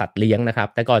กี่ยวกับสัตว์เลี้ยงนะครับ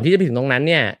แต่ก่อนที่จะไปถึงตรงนั้น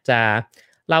เนี่ยจะ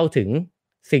เล่าถึง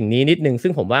สิ่งนี้นิดนึงซึ่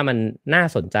งผมว่ามันน่า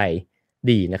สนใจ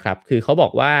ดีนะครับคือเขาบอ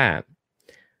กว่า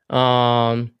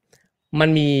มัน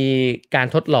มีการ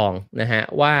ทดลองนะฮะ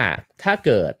ว่าถ้าเ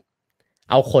กิด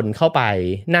เอาคนเข้าไป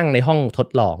นั่งในห้องทด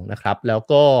ลองนะครับแล้ว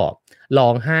ก็ลอ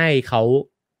งให้เขา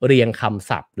เรียงคำ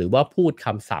ศัพท์หรือว่าพูดค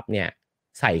ำศัพท์เนี่ย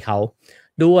ใส่เขา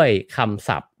ด้วยคำ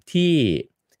ศัพท์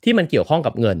ที่มันเกี่ยวข้อง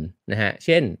กับเงินนะฮะเ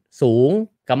ช่นสูง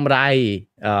กำไร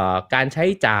การใช้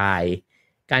จ่าย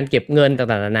การเก็บเงินต่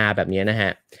างๆนานาแบบนี้นะฮ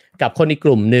ะกับคนอีกก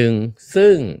ลุ่มหนึ่ง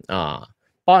ซึ่ง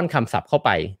ป้อนคำศัพท์เข้าไป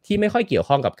ที่ไม่ค่อยเกี่ยว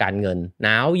ข้องกับการเงินหน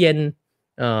าวเย็น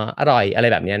อร่อยอะไร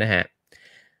แบบนี้นะฮะ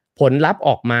ผลลัพธ์อ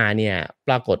อกมาเนี่ยป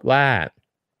รากฏว่า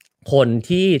คน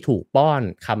ที่ถูกป้อน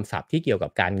คำศัพท์ที่เกี่ยวกั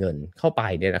บการเงินเข้าไป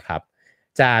เนี่ยนะครับ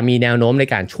จะมีแนวโน้มใน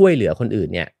การช่วยเหลือคนอื่น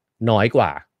เนี่ยน้อยกว่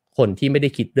าคนที่ไม่ได้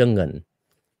คิดเรื่องเงิน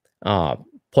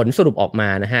ผลสรุปออกมา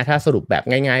นะฮะถ้าสรุปแบบ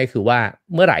ง่ายๆคือว่า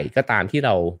เมื่อไหร่ก็ตามที่เร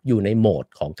าอยู่ในโหมด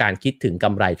ของการคิดถึงก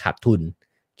ำไรขาดทุน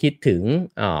คิดถึง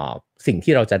สิ่ง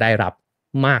ที่เราจะได้รับ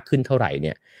มากขึ้นเท่าไหร่เ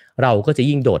นี่ยเราก็จะ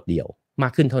ยิ่งโดดเดี่ยวมา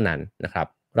กขึ้นเท่านั้นนะครับ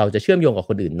เราจะเชื่อมโยงกับ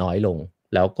คนอื่นน้อยลง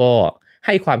แล้วก็ใ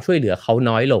ห้ความช่วยเหลือเขา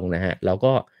น้อยลงนะฮะแล้ว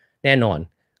ก็แน่นอน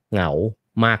เหงา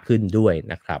มากขึ้นด้วย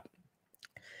นะครับ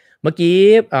เมื่อกี้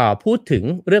พูดถึง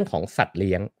เรื่องของสัตว์เ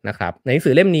ลี้ยงนะครับในหนังสื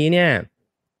อเล่มนี้เนี่ย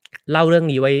เล่าเรื่อง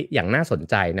นี้ไว้อย่างน่าสน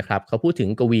ใจนะครับเขาพูดถึง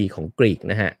กวีของกรีก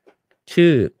นะฮะชื่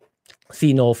อซี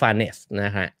โนฟาเนสน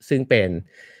ะฮะซึ่งเป็น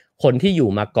คนที่อยู่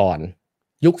มาก่อน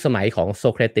ยุคสมัยของโซ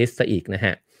เครติสซะอีกนะฮ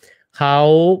ะเขา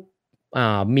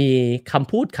มีค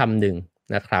ำพูดคำหนึ่ง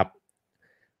นะครับ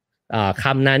ค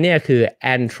ำนั้นเนี่ยคือ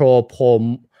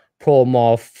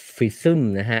anthropomorphism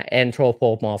นะฮะ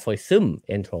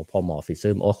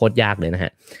anthropomorphism โอ้โคตรยากเลยนะฮ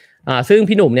ะซึ่ง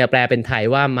พี่หนุ่มเนี่ยแปลเป็นไทย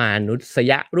ว่ามนุษ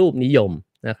ยรูปนิยม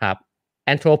นะครับ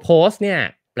anthropos เนี่ย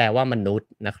แปลว่ามนุษย์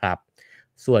นะครับ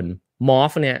ส่วน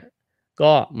morph เนี่ย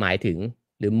ก็หมายถึง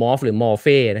หรือ morph หรือ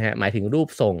morphe นะฮะหมายถึงรูป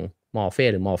ทรง morphe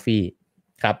หรือ morphe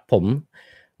ครับผม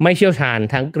ไม่เชี่ยวชาญ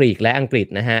ทั้งกรีกและอังกฤษ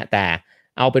นะฮะแต่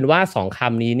เอาเป็นว่าสองค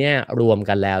ำนี้เนี่ยรวม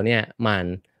กันแล้วเนี่ยมัน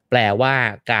แปลว่า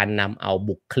การนำเอา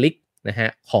บุคลิกนะฮะ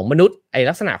ของมนุษย์ไอ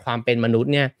ลักษณะความเป็นมนุษ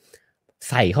ย์เนี่ย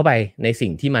ใส่เข้าไปในสิ่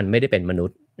งที่มันไม่ได้เป็นมนุษ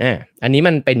ย์อันนี้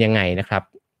มันเป็นยังไงนะครับ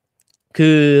คื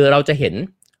อเราจะเห็น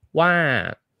ว่า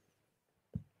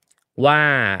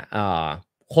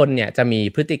คนเนี่ยจะมี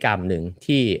พฤติกรรมหนึ่ง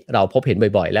ที่เราพบเห็น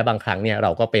บ่อยๆและบางครั้งเนี่ยเร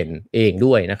าก็เป็นเอง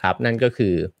ด้วยนะครับนั่นก็คื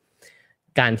อ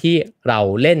การที่เรา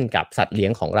เล่นกับสัตว์เลี้ย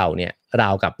งของเราเนี่ยรา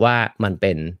วกับว่ามันเ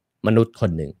ป็นมนุษย์ค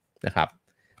นหนึ่งนะครับ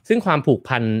ซึ่งความผูก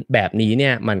พันแบบนี้เนี่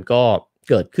ยมันก็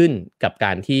เกิดขึ้นกับก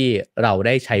ารที่เราไ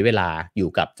ด้ใช้เวลาอยู่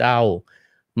กับเจ้า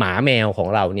หมาแมวของ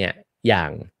เราเนี่ยอย่า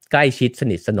งใกล้ชิดส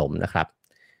นิทสนมนะครับ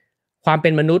ความเป็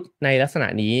นมนุษย์ในลักษณะ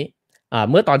นี้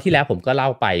เมื่อตอนที่แล้วผมก็เล่า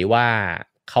ไปว่า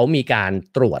เขามีการ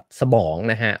ตรวจสมอง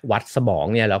นะฮะวัดสมอง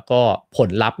เนี่ยแล้วก็ผล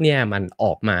ลัพธ์เนี่ยมันอ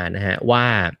อกมานะฮะว่า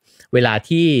เวลา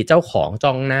ที่เจ้าของ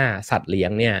จ้องหน้าสัตว์เลี้ย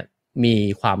งเนี่ยมี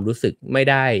ความรู้สึกไม่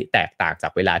ได้แตกต่างจา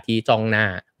กเวลาที่จ้องหน้า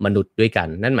มนุษย์ด้วยกัน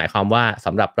นั่นหมายความว่าส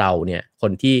ำหรับเราเนี่ยค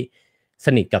นที่ส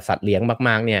นิทกับสัตว์เลี้ยงม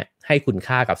ากๆเนี่ยให้คุณ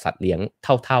ค่ากับสัตว์เลี้ยง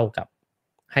เท่าๆกับ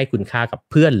ให้คุณค่ากับ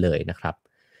เพื่อนเลยนะครับ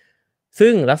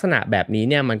ซึ่งลักษณะแบบนี้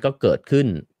เนี่ยมันก็เกิดขึ้น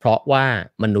เพราะว่า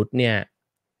มนุษย์เนี่ย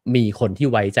มีคนที่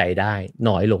ไว้ใจได้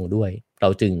น้อยลงด้วยเรา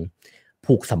จึง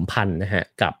ผูกสัมพันธ์นะฮะ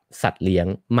กับสัตว์เลี้ยง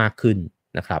มากขึ้น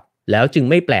นะครับแล้วจึง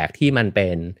ไม่แปลกที่มันเป็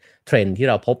นเทรนด์ที่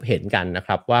เราพบเห็นกันนะค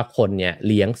รับว่าคนเนี่ย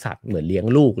เลี้ยงสัตว์เหมือนเลี้ยง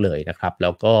ลูกเลยนะครับแล้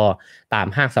วก็ตาม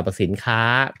ห้างสรรพสินค้า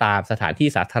ตามสถานที่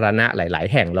สาธารณะหลาย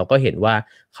ๆแห่งเราก็เห็นว่า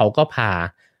เขาก็พา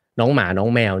น้องหมาน้อง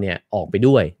แมวเนี่ยออกไป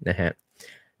ด้วยนะฮะ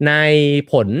ใน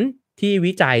ผลที่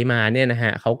วิจัยมาเนี่ยนะฮ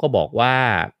ะเขาก็บอกว่า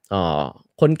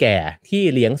คนแก่ที่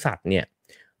เลี้ยงสัตว์เนี่ย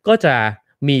ก็จะ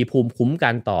มีภูมิคุ้มกั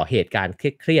นต่อเหตุการณ์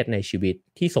เครียดๆในชีวิต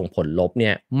ที่ส่งผลลบเ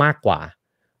นี่ยมากกว่า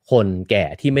คนแก่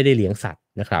ที่ไม่ได้เลี้ยงสัตว์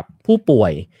นะครับผู้ป่ว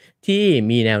ยที่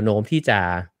มีแนวโน้มที่จะ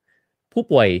ผู้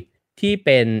ป่วยที่เ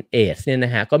ป็นเอดส์เนี่ยน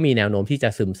ะฮะก็มีแนวโน้มที่จะ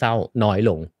ซึมเศร้าน้อย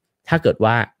ลงถ้าเกิด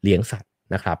ว่าเลี้ยงสัตว์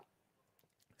นะครับ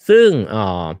ซึ่ง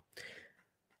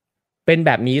เป็นแ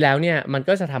บบนี้แล้วเนี่ยมัน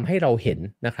ก็จะทำให้เราเห็น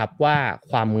นะครับว่า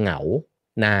ความเหงา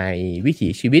ในวิถี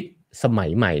ชีวิตสมัย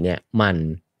ใหม่เนี่ยมัน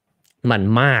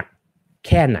มากแ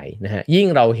ค่ไหนนะฮะยิ่ง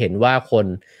เราเห็นว่าคน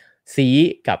ซี้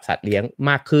กับสัตว์เลี้ยง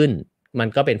มากขึ้นมัน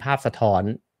ก็เป็นภาพสะท้อน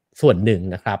ส่วนหนึ่ง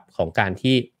นะครับของการ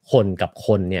ที่คนกับค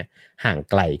นเนี่ยห่าง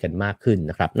ไกลกันมากขึ้น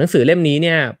นะครับหนังสือเล่มนี้เ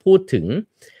นี่ยพูดถึง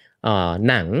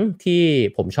หนังที่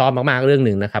ผมชอบมากๆเรื่องห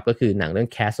นึ่งนะครับก็คือหนังเรื่อง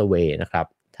Castaway นะครับ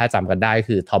ถ้าจำกันได้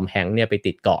คือทอมแฮงค์เนี่ยไป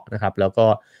ติดเกาะนะครับแล้วก็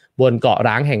บนเกาะ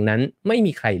ร้างแห่งนั้นไม่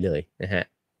มีใครเลยนะฮะ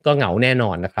ก็เหงาแน่นอ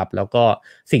นนะครับแล้วก็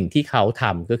สิ่งที่เขาท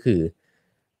ำก็คือ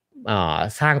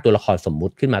สร้างตัวละครสมมุ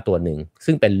ติขึ้นมาตัวหนึ่ง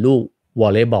ซึ่งเป็นลูกวอ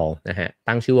ลเลย์บอลนะฮะ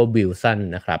ตั้งชื่อว่าวิลสัน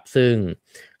นะครับซึ่ง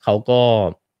เขาก็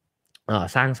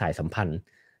สร้างสายสัมพันธ์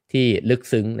ที่ลึก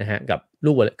ซึ้งนะฮะกับลู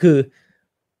กวอลเลย์คือ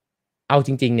เอาจ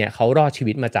ริงๆเนี่ยเขารอดชี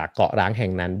วิตมาจากเกาะร้างแห่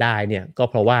งนั้นได้เนี่ยก็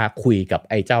เพราะว่าคุยกับ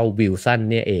ไอ้เจ้าวิลสัน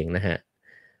เนี่ยเองนะฮะ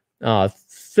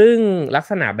ซึ่งลัก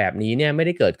ษณะแบบนี้เนี่ยไม่ไ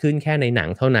ด้เกิดขึ้นแค่ในหนัง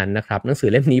เท่านั้นนะครับหนังสือ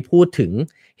เล่มนี้พูดถึง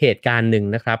เหตุการณ์หนึ่ง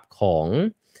นะครับของ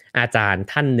อาจารย์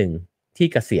ท่านหนึ่งที่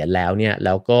เกษียณแล้วเนี่ยแ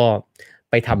ล้วก็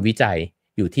ไปทำวิจัย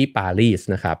อยู่ที่ปารีส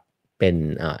นะครับเป็น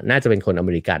น่าจะเป็นคนอเม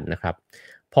ริกันนะครับ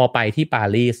พอไปที่ปา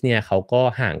รีสเนี่ยเขาก็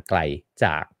ห่างไกลจ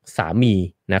ากสามี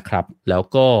นะครับแล้ว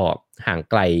ก็ห่าง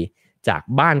ไกลจาก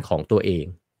บ้านของตัวเอง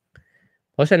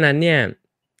เพราะฉะนั้นเนี่ย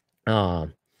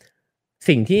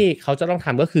สิ่งที่เขาจะต้องท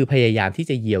ำก็คือพยายามที่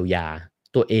จะเยียวยา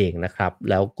ตัวเองนะครับ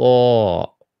แล้วก็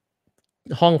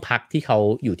ห้องพักที่เขา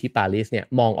อยู่ที่ปารีสเนี่ย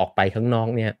มองออกไปข้างนอก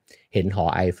เนี่ยเห็นหอ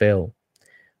ไอเฟล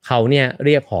เขาเนี่ยเ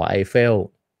รียกหอไอเฟล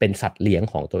เป็นสัตว์เลี้ยง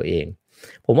ของตัวเอง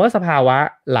ผมว่าสภาวะ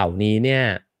เหล่านี้เนี่ย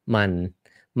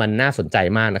มันน่าสนใจ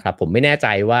มากนะครับผมไม่แน่ใจ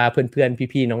ว่าเพื่อน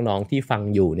ๆพี่ๆน้องๆที่ฟัง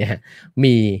อยู่เนี่ย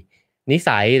มีนิ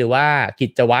สัยหรือว่ากิ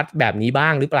จวัตรแบบนี้บ้า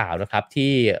งหรือเปล่านะครับ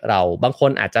ที่เราบางค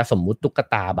นอาจจะสมมุติตุ๊ก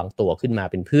ตาบางตัวขึ้นมา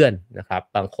เป็นเพื่อนนะครับ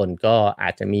บางคนก็อา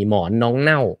จจะมีหมอนน้องเ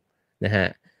น่านะฮะ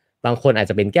บางคนอาจ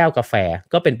จะเป็นแก้วกาแฟ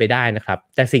ก็เป็นไปได้นะครับ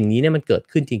แต่สิ่งนี้เนี่ยมันเกิด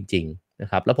ขึ้นจริงๆนะ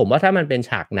ครับแล้วผมว่าถ้ามันเป็น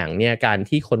ฉากหนังเนี่ยการ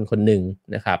ที่คนหนึ่ง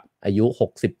นะครับอายุ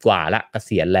60กว่าละเก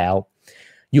ษียณแล้ว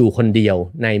อยู่คนเดียว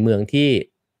ในเมืองที่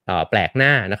แปลกหน้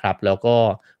านะครับแล้วก็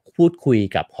พูดคุย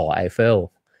กับหอไอเฟล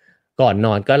ก่อนน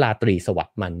อนก็ราตรีสวัส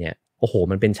ดิ์มันเนี่ยโอ้โห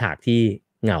มันเป็นฉากที่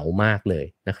เหงามากเลย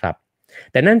นะครับ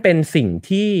แต่นั่นเป็นสิ่ง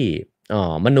ที่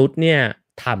มนุษย์เนี่ย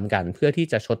ทำกันเพื่อที่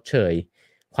จะชดเชย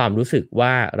ความรู้สึกว่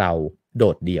าเราโด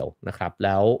ดเดี่ยวนะครับแ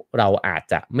ล้วเราอาจ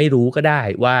จะไม่รู้ก็ได้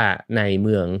ว่าในเ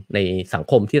มืองในสัง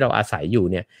คมที่เราอาศัยอยู่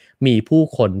เนี่ยมีผู้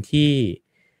คน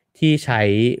ที่ใช้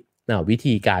วิ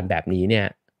ธีการแบบนี้เนี่ย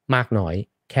มากน้อย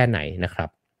แค่ไหนนะครับ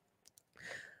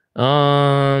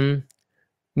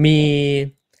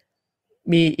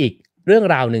มีอีกเรื่อง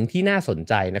ราวหนึ่งที่น่าสน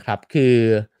ใจนะครับคือ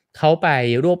เขาไป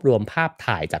รวบรวมภาพ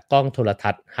ถ่ายจากกล้องโทร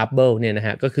ทัศน์ฮับเบิลเนี่ยนะฮ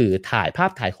ะก็คือถ่ายภา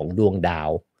พถ่ายของดวงดาว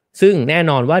ซึ่งแน่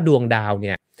นอนว่าดวงดาวเ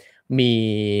นี่ยมี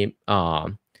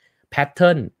แพทเทิ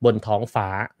ร์นบนท้องฟ้า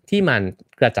ที่มัน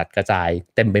กระจัดกระจาย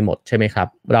เต็มไปหมดใช่ไหมครับ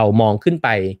เรามองขึ้นไป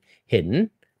เห็น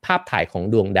ภาพถ่ายของ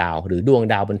ดวงดาวหรือดวง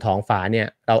ดาวบนท้องฟ้าเนี่ย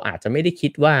เราอาจจะไม่ได้คิ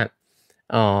ดว่า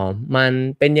มัน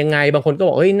เป็นยังไงบางคนก็บ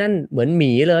อกเฮ้ยนั่นเหมือนห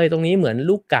มีเลยตรงนี้เหมือน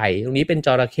ลูกไก่ตรงนี้เป็นจ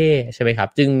ระเข้ใช่ไหมครับ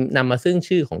จึงนำมาซึ่ง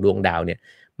ชื่อของดวงดาวเนี่ย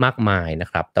มากมายนะ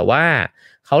ครับแต่ว่า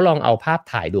เขาลองเอาภาพ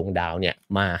ถ่ายดวงดาวเนี่ย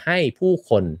มาให้ผู้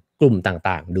คนกลุ่ม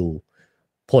ต่างๆดู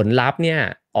ผลลัพธ์เนี่ย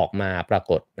ออกมาปรา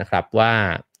กฏนะครับว่า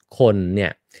คนเนี่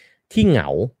ยที่เหงา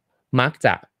มักจ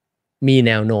ะมีแ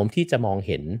นวโน้มที่จะมองเ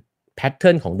ห็นแพทเทิ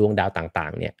ร์นของดวงดาวต่า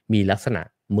งๆเนี่ยมีลักษณะ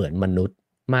เหมือนมนุษย์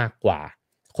มากกว่า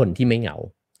คนที่ไม่เหงา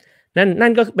นั่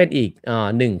นก็เป็นอีก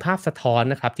หนึ่งภาพสะท้อน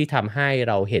นะครับที่ทำให้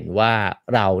เราเห็นว่า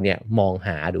เราเนี่ยมองห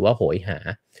าหรือว่าโหยหา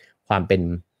ความเป็น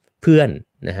เพื่อน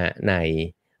นะฮะใน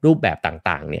รูปแบบ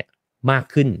ต่างๆเนี่ยมาก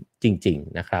ขึ้นจริง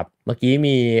ๆนะครับเมื่อกี้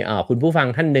มีคุณผู้ฟัง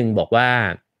ท่านหนึ่งบอกว่า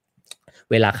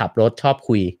เวลาขับรถชอบ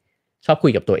คุ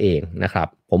ยกับตัวเองนะครับ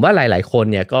ผมว่าหลายๆคน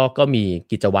เนี่ยก็มี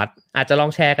กิจวัตรอาจจะลอ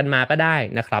งแชร์กันมาก็ได้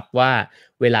นะครับว่า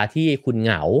เวลาที่คุณเห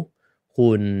งา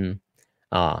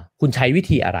คุณใช้วิ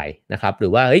ธีอะไรนะครับหรื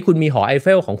อว่าคุณมีหอไอเฟ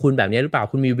ลของคุณแบบนี้หรือเปล่า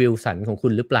คุณมีวิลสันของคุ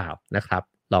ณหรือเปล่านะครับ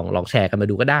ลองแชร์กันมา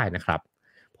ดูก็ได้นะครับ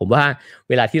ผมว่า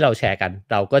เวลาที่เราแชร์กัน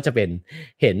เราก็จะเป็น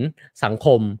เห็นสังค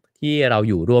มที่เรา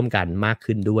อยู่ร่วมกันมาก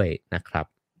ขึ้นด้วยนะครับ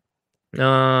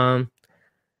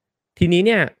ทีนี้เ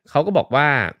นี่ยเขาก็บอกว่า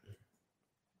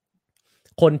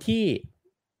คนที่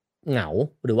เหงา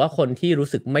หรือว่าคนที่รู้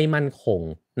สึกไม่มั่นคง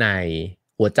ใน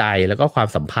หัวใจแล้วก็ความ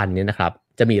สัมพันธ์เนี่ยนะครับ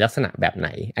จะมีลักษณะแบบไหน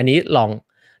อันนี้ล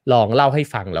องเล่าให้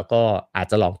ฟังแล้วก็อาจ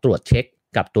จะลองตรวจเช็ค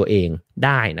กับตัวเองไ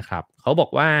ด้นะครับเขาบอก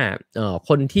ว่า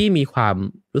คนที่มีความ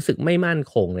รู้สึกไม่มั่น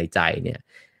คงในใจเนี่ย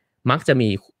มักจะมี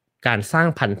การสร้าง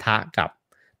พันธะกับ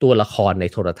ตัวละครใน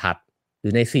โทรทัศน์หรื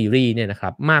อในซีรีส์เนี่ยนะครั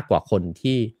บมากกว่าคน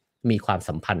ที่มีความ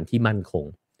สัมพันธ์ที่มั่นคง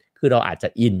คือเราอาจจะ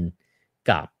อิน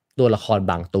กับตัวละคร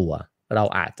บางตัวเรา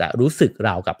อาจจะรู้สึกร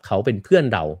าวกับเขาเป็นเพื่อน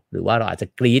เราหรือว่าเราอาจจะ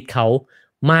กรี๊ดเขา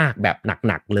มากแบบ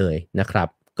หนักๆเลยนะครับ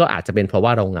ก็อาจจะเป็นเพราะว่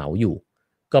าเราเหงาอยู่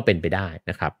ก็เป็นไปได้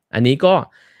นะครับอันนี้ก็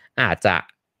อาจจะ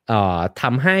ท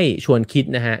ำให้ชวนคิด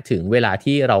นะฮะถึงเวลา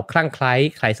ที่เราคลั่งไคล้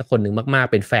ใครสักคนหนึ่งมาก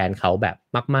ๆเป็นแฟนเขาแบบ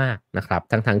มากๆนะครับ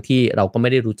ทั้งที่เราก็ไม่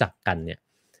ได้รู้จักกันเนี่ย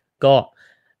ก็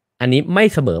อันนี้ไม่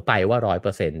เสมอไปว่า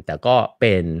 100% แต่ก็เ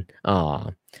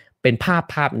ป็นภ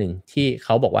าพหนึ่งที่เข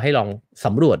าบอกว่าให้ลองส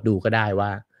ำรวจดูก็ได้ว่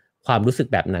าความรู้สึก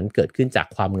แบบนั้นเกิดขึ้นจาก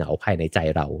ความเหงาภายในใจ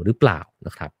เราหรือเปล่าน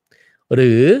ะครับห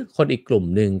รือคนอีกกลุ่ม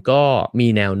หนึ่งก็มี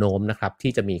แนวโน้มนะครับ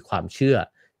ที่จะมีความเชื่อ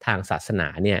ทางศาสนา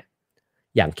เนี่ย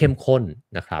อย่างเข้มข้น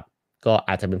นะครับก็อ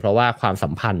าจจะเป็นเพราะว่าความสั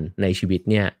มพันธ์ในชีวิต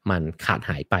เนี่ยมันขาด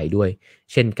หายไปด้วย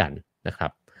เช่นกันนะครั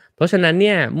บเพราะฉะนั้นเ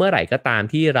นี่ยเมื่อไหร่ก็ตาม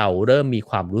ที่เราเริ่มมี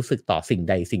ความรู้สึกต่อสิ่ง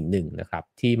ใดสิ่งหนึ่งนะครับ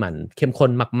ที่มันเข้มข้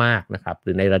นมากๆนะครับห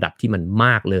รือในระดับที่มันม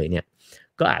ากเลยเนี่ย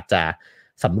ก็อาจจะ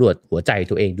สำรวจหัวใจ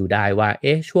ตัวเองดูได้ว่า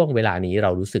ช่วงเวลานี้เร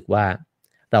ารู้สึกว่า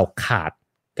เราขาด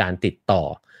การติดต่อ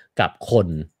กับคน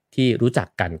ที่รู้จัก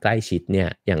กันใกล้ชิดเนี่ย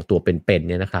อย่างตัวเป็นๆ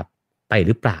เนี่ยนะครับไปห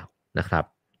รือเปล่านะครับ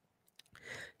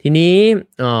ทีนี้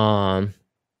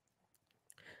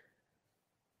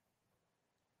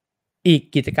อีก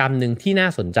กิจกรรมหนึ่งที่น่า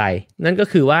สนใจนั่นก็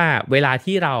คือว่าเวลา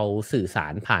ที่เราสื่อสา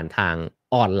รผ่านทาง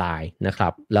ออนไลน์นะครั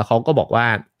บแล้วเขาก็บอกว่า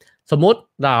สมมติ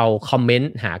เราคอมเมน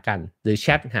ต์หากันหรือแช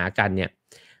ทหากันเนี่ย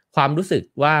ความรู้สึก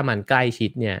ว่ามันใกล้ชิ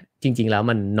ดเนี่ยจริงๆแล้ว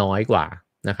มันน้อยกว่า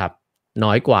นะครับ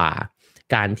น้อยกว่า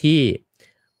การที่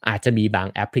อาจจะมีบาง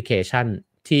แอปพลิเคชัน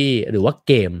ที่หรือว่าเ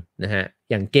กมนะฮะ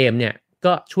อย่างเกมเนี่ย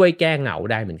ก็ช่วยแก้เหงา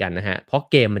ได้เหมือนกันนะฮะเพราะ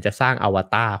เกมมันจะสร้างอว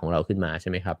ตารของเราขึ้นมาใช่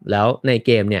ไหมครับแล้วในเ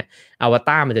กมเนี่ยอวต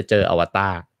ารมันจะเจออวตา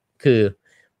รคือ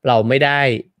เราไม่ได้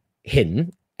เห็น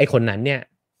ไอ้คนนั้นเนี่ย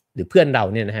หรือเพื่อนเรา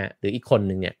เนี่ยนะฮะหรืออีกคนห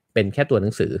นึ่งเนี่ยเป็นแค่ตัวหนั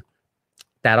งสือ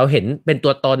แต่เราเห็นเป็นตั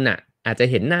วตนน่ะอาจจะ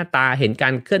เห็นหน้าตาเห็นกา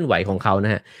รเคลื่อนไหวของเขาน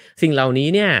ะฮะสิ่งเหล่านี้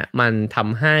เนี่ยมันท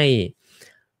ำให้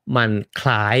มันค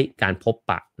ล้ายการพบ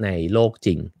ปะในโลกจ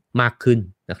ริงมากขึ้น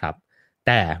นะครับแ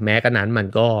ต่แม้กระนั้นมัน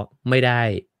ก็ไม่ไ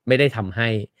ด้ทำให้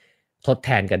ทดแท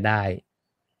นกันได้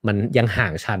มันยังห่า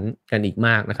งชั้นกันอีกม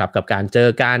ากนะครับกับการเจอ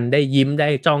กันได้ยิ้มได้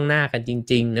จ้องหน้ากันจ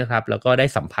ริงๆนะครับแล้วก็ได้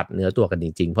สัมผัสเนื้อตัวกันจ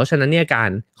ริงๆเพราะฉะนั้นเนี่ย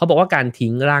เขาบอกว่าการทิ้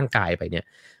งร่างกายไปเนี่ย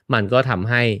มันก็ทำ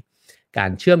ให้กา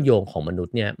รเชื่อมโยงของมนุษ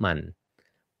ย์เนี่ย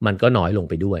มันก็น้อยลง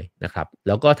ไปด้วยนะครับแ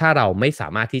ล้วก็ถ้าเราไม่สา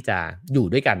มารถที่จะอยู่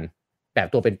ด้วยกันแบบ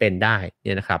ตัวเป็นๆได้เ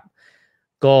นี่ยนะครับ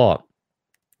ก็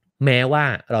แม้ว่า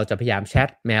เราจะพยายามแชท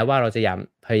แม้ว่าเราจะ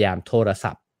พยายามโทร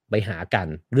ศัพท์ไปหากัน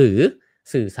หรือ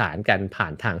สื่อสารกันผ่า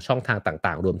นทางช่องทาง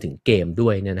ต่างๆรวมถึงเกมด้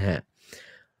วยเนี่ยนะฮะ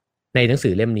ในหนังสื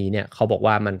อเล่มนี้เนี่ยเขาบอก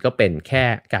ว่ามันก็เป็นแค่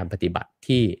การปฏิบัติ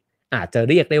ที่อาจจะ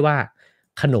เรียกได้ว่า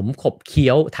ขนมขบเคี้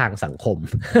ยวทางสังคม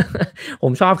ผ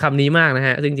มชอบคำนี้มากนะฮ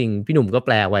ะจริงๆพี่หนุ่มก็แป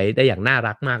ลไว้ได้อย่างน่า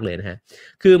รักมากเลยนะฮะ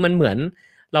คือมันเหมือน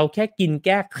เราแค่กินแ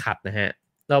ก้ขัดนะฮะ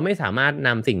เราไม่สามารถน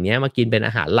ำสิ่งนี้มากินเป็นอ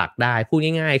าหารหลักได้พูด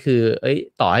ง่ายๆคือ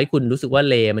ต่อให้คุณรู้สึกว่า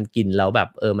เลมันกินแล้วแบบ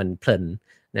มันเพลิน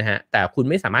นะฮะแต่คุณ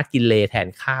ไม่สามารถกินเลแทน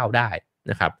ข้าวได้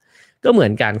นะครับ ก็เหมือ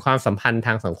นกันความสัมพันธ์ท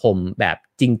างสังคมแบบ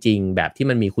จริงๆแบบที่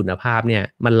มันมีคุณภาพเนี่ย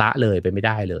มันละเลยไปไม่ไ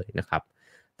ด้เลยนะครับ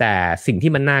แต่สิ่ง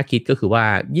ที่มันน่าคิดก็คือว่า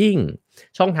ยิ่ง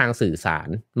ช่องทางสื่อสาร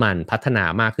มันพัฒนา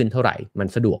มากขึ้นเท่าไหร่มัน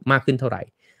สะดวกมากขึ้นเท่าไหร่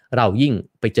เรายิ่ง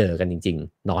ไปเจอกันจริง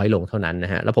ๆน้อยลงเท่านั้นน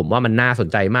ะฮะแล้วผมว่ามันน่าสน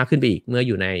ใจมากขึ้นไปอีกเมื่ออ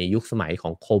ยู่ในยุคสมัยขอ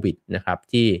งโควิดนะครับ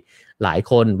ที่หลาย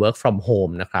คน work from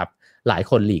home นะครับหลาย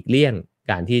คนหลีกเลี่ยง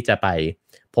การที่จะไป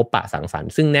พบปะสังสรร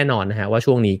ค์ซึ่งแน่นอนนะฮะว่า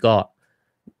ช่วงนี้ก็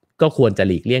ควรจะ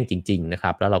หลีกเลี่ยงจริงๆนะค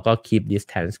รับแล้วเราก็ keep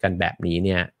distance กันแบบนี้เ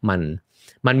นี่ย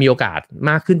มันมีโอกาส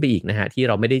มากขึ้นไปอีกนะฮะที่เ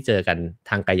ราไม่ได้เจอกัน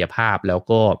ทางกายภาพแล้ว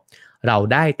ก็เรา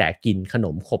ได้แต่กินขน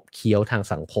มขบเคี้ยวทาง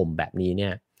สังคมแบบนี้เนี่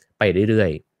ยไปเรื่อ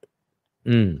ย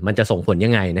ๆมันจะส่งผลยั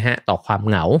งไงนะฮะต่อความ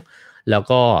เหงาแล้ว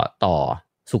ก็ต่อ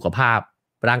สุขภาพ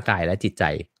ร่างกายและจิตใจ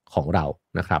ของเรา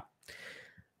นะครับ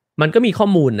มันก็มีข้อ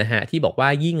มูลนะฮะที่บอกว่า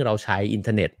ยิ่งเราใช้อินเท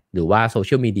อร์เน็ตหรือว่าโซเ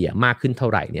ชียลมีเดียมากขึ้นเท่า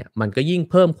ไหร่เนี่ยมันก็ยิ่ง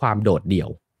เพิ่มความโดดเดี่ยว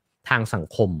ทางสัง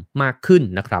คมมากขึ้น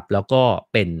นะครับแล้วก็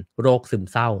เป็นโรคซึม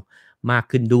เศร้ามาก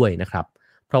ขึ้นด้วยนะครับ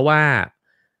เพราะว่า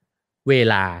เว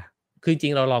ลาคือจริ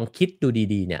งๆเราลองคิดดู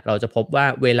ดีๆเนี่ยเราจะพบว่า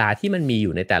เวลาที่มันมีอ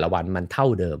ยู่ในแต่ละวันมันเท่า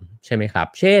เดิมใช่ไหมครับ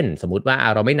เช่นสมมุติว่า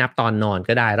เราไม่นับตอนนอน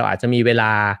ก็ได้เราอาจจะมีเวล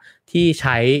าที่ใ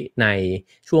ช้ใน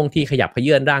ช่วงที่ขยับเข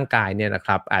ยื้อนร่างกายเนี่ยนะค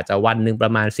รับอาจจะวันหนึ่งปร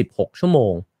ะมาณ16ชั่วโม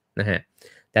งนะฮะ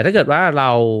แต่ถ้าเกิดว่าเร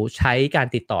าใช้การ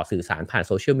ติดต่อสื่อสารผ่าน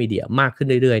โซเชียลมีเดียมากขึ้น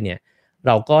เรื่อยๆเนี่ยเ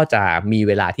ราก็จะมีเ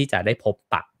วลาที่จะได้พบ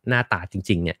ปะหน้าตาจ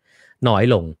ริงๆเนี่ยน้อย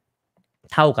ลง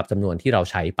เท่ากับจำนวนที่เรา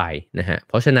ใช้ไปนะฮะเ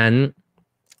พราะฉะนั้น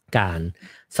การ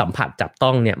สัมผัสจับต้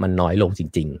องเนี่ยมันน้อยลงจ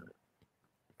ริง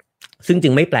ๆซึ่งจึ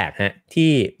งไม่แปลกฮะ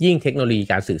ที่ยิ่งเทคโนโลยี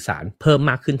การสื่อสารเพิ่ม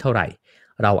มากขึ้นเท่าไหร่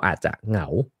เราอาจจะเหงา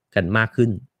กันมากขึ้น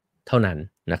เท่านั้น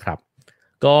นะครับ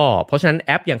ก็เพราะฉะนั้นแ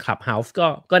อปอย่าง Clubhouse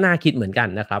ก็น่าคิดเหมือนกัน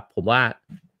นะครับผมว่า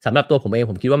สำหรับตัวผมเอง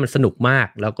ผมคิดว่ามันสนุกมาก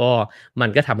แล้วก็มัน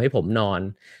ก็ทำให้ผมนอน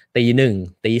ตีหนึ่ง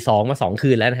ตีสองมา2 คื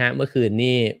นแล้วนะฮะเมื่อคืน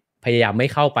นี่พยายามไม่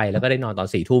เข้าไปแล้วก็ได้นอนตอน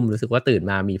4 ทุ่มรู้สึกว่าตื่น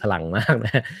มามีพลังมากน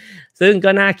ะซึ่งก็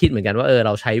น่าคิดเหมือนกันว่าเร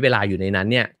าใช้เวลาอยู่ในนั้น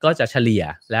เนี่ยก็จะเฉลี่ย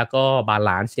แล้วก็บาล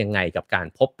านซ์ยังไงกับการ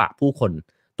พบปะผู้คน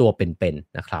ตัวเป็น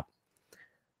ๆนะครับ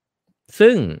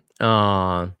ซึ่ง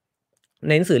ใ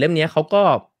นหนังสือเล่มนี้เขาก็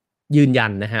ยืนยั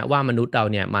นนะฮะว่ามนุษย์เรา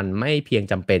เนี่ยมันไม่เพียง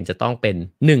จำเป็นจะต้องเป็น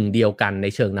หนึ่งเดียวกันใน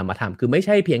เชิงนามธรรมคือไม่ใ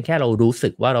ช่เพียงแค่เรารู้สึ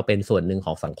กว่าเราเป็นส่วนหนึ่งข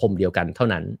องสังคมเดียวกันเท่า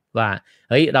นั้นว่า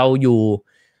เฮ้ยเราอยู่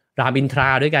รามอินทรา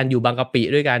ด้วยกันอยู่บางกะปิ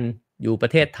ด้วยกันอยู่ปร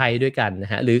ะเทศไทยด้วยกันน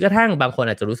ะฮะหรือกระทั่งบางคน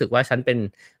อาจจะรู้สึกว่าฉันเป็น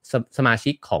สมา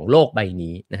ชิกของโลกใบ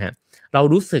นี้นะฮะเรา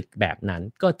รู้สึกแบบนั้น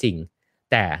ก็จริง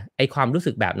แต่ไอความรู้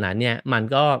สึกแบบนั้นเนี่ยมัน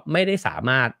ก็ไม่ได้สาม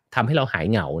ารถทำให้เราหาย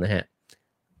เหงานะฮะ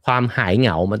ความหายเหง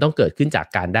ามันต้องเกิดขึ้นจาก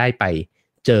การได้ไป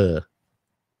เจอ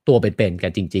ตัวเป็นๆกั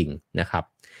นจริงๆนะครับ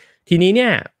ทีนี้เนี่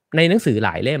ยในหนังสือหล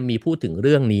ายเล่มมีพูดถึงเ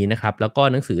รื่องนี้นะครับแล้วก็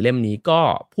หนังสือเล่มนี้ก็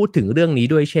พูดถึงเรื่องนี้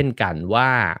ด้วยเช่นกันว่า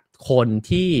คน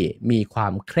ที่มีควา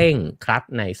มเคร่งครัด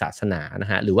ในศาสนาน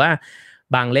ะฮะหรือว่า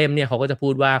บางเล่มเนี่ยเขาก็จะพู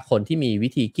ดว่าคนที่มีวิ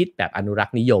ธีคิดแบบอนุรัก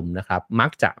ษ์นิยมนะครับมั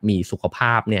กจะมีสุขภ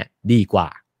าพเนี่ยดีกว่า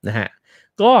นะฮะ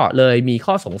ก็เลยมี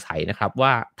ข้อสงสัยนะครับว่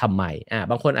าทำไม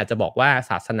บางคนอาจจะบอกว่า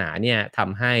ศาสนาเนี่ยท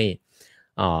ำให้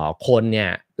คนเนี่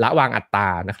ยละวางอัตตา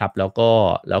นะครับแล้ว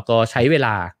ก็ใช้เวล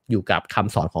าอยู่กับค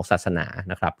ำสอนของศาสนา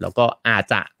นะครับแล้วก็อาจ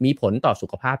จะมีผลต่อสุ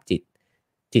ขภาพ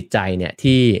จิตใจเนี่ย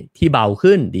ที่เบา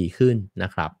ขึ้นดีขึ้นน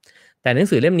ะครับแต่หนัง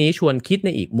สือเล่มนี้ชวนคิดใน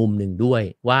อีกมุมหนึ่งด้วย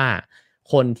ว่า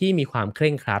คนที่มีความเค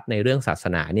ร่งครัดในเรื่องศาส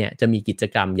นาเนี่ยจะมีกิจ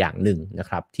กรรมอย่างหนึ่งนะ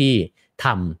ครับที่ท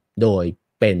ำโดย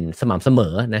เป็นสม่ำเสม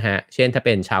อนะฮะเช่นถ้าเ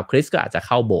ป็นชาวคริสต์ก็อาจจะเ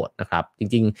ข้าโบสถ์นะครับจ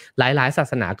ริงๆหลายๆศา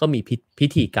สนาก็มีพิ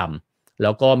ธีกรรมแ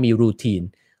ล้วก็มีรูทีน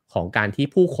ของการที่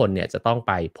ผู้คนเนี่ยจะต้องไ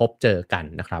ปพบเจอกัน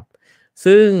นะครับ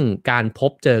ซึ่งการพ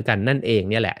บเจอกันนั่นเอง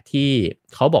เนี่ยแหละที่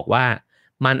เขาบอกว่า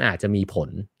มันอาจจะมีผล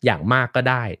อย่างมากก็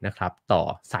ได้นะครับต่อ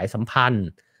สายสัมพันธ์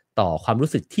ต่อความรู้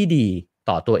สึกที่ดี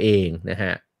ต่อตัวเองนะฮ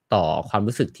ะต่อความ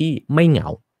รู้สึกที่ไม่เหงา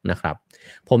นะครับ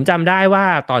ผมจำได้ว่า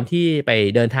ตอนที่ไป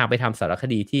เดินทางไปทำสารค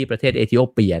ดีที่ประเทศเอธิโอ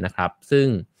เปียนะครับซึ่ง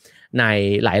ใน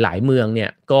หลายๆเมืองเนี่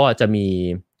ยก็จะมี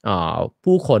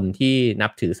ผู้คนที่นั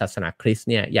บถือศาสนาคริสต์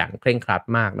เนี่ยอย่างเคร่งครัด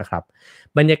มากนะครับ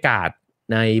บรรยากาศ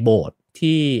ในโบสถ์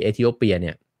ที่เอธิโอเปียเ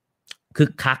นี่ยคึ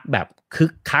กคักแบบคึ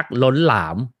กคักล้นหลา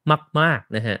มมาก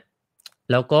ๆนะฮะ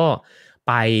แล้วก็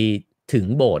ไปถึง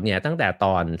โบสถ์เนี่ยตั้งแต่ต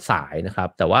อนสายนะครับ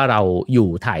แต่ว่าเราอยู่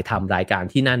ถ่ายทำรายการ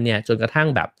ที่นั่นเนี่ยจนกระทั่ง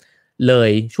แบบเล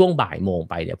ยช่วงบ่ายโมง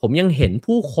ไปเนี่ยผมยังเห็น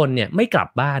ผู้คนเนี่ยไม่กลับ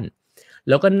บ้าน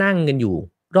แล้วก็นั่งกันอยู่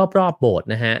รอบๆโบสถ์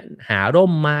นะฮะหาร่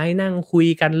มไม้นั่งคุย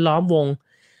กันล้อมวง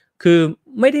คือ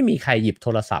ไม่ได้มีใครหยิบโท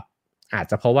รศัพท์อาจ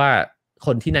จะเพราะว่าค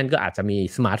นที่นั่นก็อาจจะมี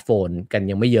สมาร์ทโฟนกัน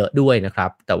ยังไม่เยอะด้วยนะครั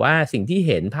บแต่ว่าสิ่งที่เ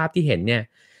ห็นภาพที่เห็นเนี่ย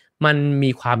มันมี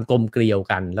ความกลมเกลียว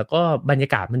กันแล้วก็บรรยา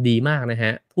กาศมันดีมากนะฮ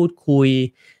ะพูดคุย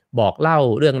บอกเล่า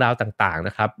เรื่องราวต่างๆน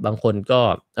ะครับบางคนก็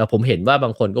ผมเห็นว่าบา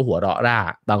งคนก็หัวเราะร่า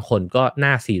บางคนก็น่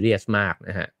าซีเรียสมากน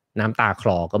ะฮะน้ำตาคล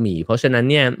อก็มีเพราะฉะนั้น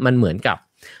เนี่ยมันเหมือนกับ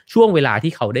ช่วงเวลา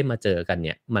ที่เขาได้มาเจอกันเ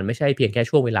นี่ยมันไม่ใช่เพียงแค่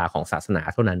ช่วงเวลาของศาสนา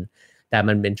เท่านั้นแต่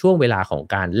มันเป็นช่วงเวลาของ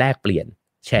การแลกเปลี่ยน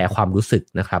แชร์ความรู้สึก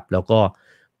นะครับแล้วก็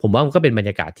ผมว่ามันก็เป็นบรร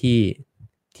ยากาศ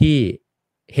ที่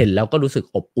เห็นแล้วก็รู้สึก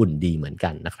อบอุ่นดีเหมือนกั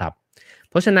นนะครับ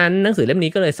เพราะฉะนั้นหนังสือเล่ม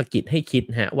นี้ก็เลยสะกิดให้คิด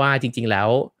ฮะว่าจริงๆแล้ว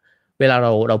เวลา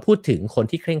เราพูดถึงคน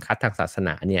ที่เคร่งครัดทางศาสน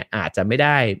าเนี่ยอาจจะไม่ไ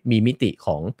ด้มีมิติข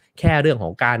องแค่เรื่องข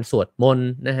องการสวดมนต์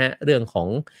นะฮะเรื่องของ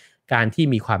การที่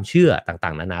มีความเชื่อต่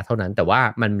างๆนานาเท่านั้นแต่ว่า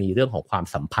มันมีเรื่องของความ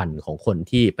สัมพันธ์ของคน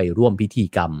ที่ไปร่วมพิธี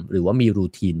กรรมหรือว่ามีรู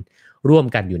ทีนร่วม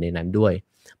กันอยู่ในนั้นด้วย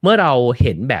เมื่อเราเ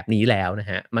ห็นแบบนี้แล้วนะ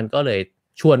ฮะมันก็เลย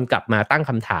ชวนกลับมาตั้ง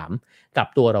คำถามกับ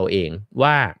ตัวเราเอง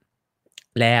ว่า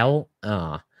แล้ว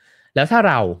แล้วถ้า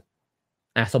เรา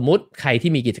สมมุติใคร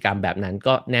ที่มีกิจกรรมแบบนั้น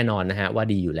ก็แน่นอนนะฮะว่า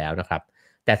ดีอยู่แล้วนะครับ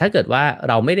แต่ถ้าเกิดว่า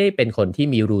เราไม่ได้เป็นคนที่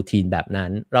มีรูทีนแบบนั้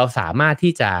นเราสามารถ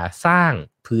ที่จะสร้าง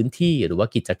พื้นที่หรือว่า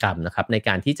กิจกรรมนะครับในก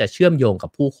ารที่จะเชื่อมโยงกั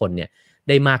บผู้คนเนี่ย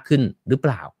ได้มากขึ้นหรือเป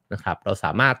ล่านะครับเราส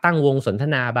ามารถตั้งวงสนท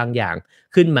นาบางอย่าง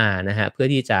ขึ้นมานะฮะเพื่อ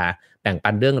ที่จะแบ่งปั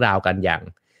นเรื่องราวกันอ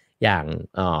ย่าง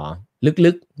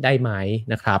ลึกๆได้ไหม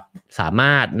นะครับสาม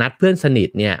ารถนัดเพื่อนสนิท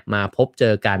เนี่ยมาพบเจ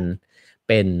อกัน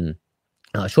เป็น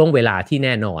ช่วงเวลาที่แ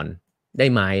น่นอนได้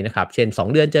ไหมนะครับเช่น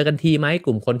2เดือนเจอกันทีไหมก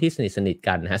ลุ่มคนที่สนิท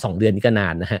กันนะฮะ2เดือนนี่ก็นา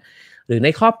นนะฮะหรือใน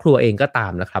ครอบครัวเองก็ตา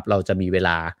มนะครับเราจะมีเวล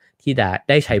าที่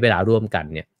ได้ใช้เวลาร่วมกัน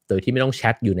เนี่ยโดยที่ไม่ต้องแช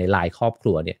ทอยู่ใน LINE ครอบค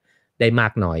รัวเนี่ยได้มา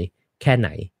กน้อยแค่ไหน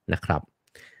นะครับ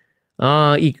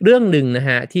อีกเรื่องหนึ่งนะฮ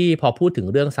ะที่พอพูดถึง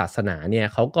เรื่องศาสนาเนี่ย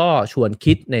เขาก็ชวน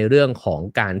คิดในเรื่องของ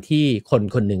การที่คน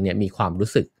คนหนึ่งเนี่ยมีความรู้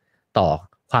สึกต่อ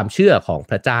ความเชื่อของ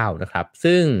พระเจ้านะครับ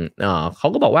ซึ่งเขา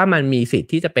ก็บอกว่ามันมีสิท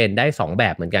ธิ์ที่จะเป็นได้2แบ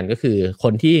บเหมือนกันก็คือค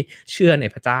นที่เชื่อใน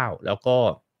พระเจ้าแล้วก็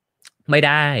ไม่ไ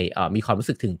ด้มีความรู้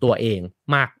สึกถึงตัวเอง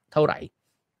มากเท่าไหร่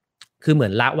คือเหมือ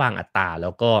นละวางอัตตาแล้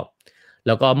ว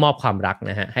ก็มอบความรัก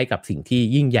นะฮะให้กับสิ่งที่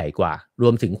ยิ่งใหญ่กว่าร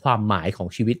วมถึงความหมายของ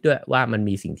ชีวิตด้วยว่ามัน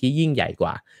มีสิ่งที่ยิ่งใหญ่ก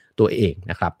ว่าตัวเอง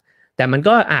นะครับแต่มัน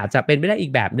ก็อาจจะเป็นไปได้อี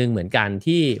กแบบหนึ่งเหมือนกัน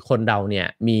ที่คนเราเนี่ย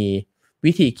มี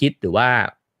วิธีคิดหรือว่า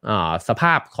สภ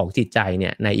าพของจิตใจเนี่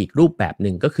ยในอีกรูปแบบห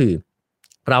นึ่งก็คือ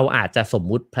เราอาจจะสม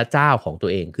มุติพระเจ้าของตั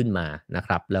วเองขึ้นมานะค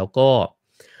รับแล้ว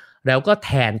ก็แท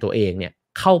นตัวเองเนี่ย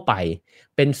เข้าไป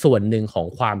เป็นส่วนหนึ่งของ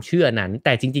ความเชื่อนั้นแ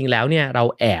ต่จริงๆแล้วเนี่ยเรา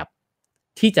แอบ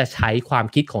ที่จะใช้ความ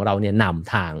คิดของเราเนี่ยน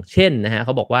ำทางเช่นนะฮะเข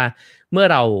าบอกว่าเมื่อ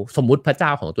เราสมมุติพระเจ้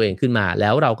าของตัวเองขึ้นมาแล้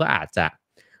วเราก็อาจจะ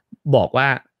บอกว่า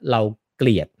เราเก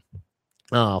ลียด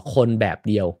คนแบบ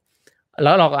เดียวแ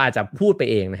ล้วเราก็อาจจะพูดไป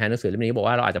เองนะฮะหนังสือเล่มนี้บอก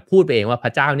ว่าเราอาจจะพูดไปเองว่าพร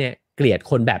ะเจ้าเนี่ยเกลียด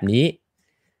คนแบบนี้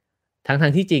ทั้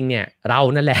งที่จริงเนี่ยเรา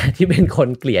นั่นแหละที่เป็นคน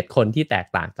เกลียดคนที่แตก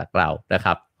ต่างจากเรานะค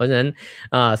รับเพราะฉะนั้น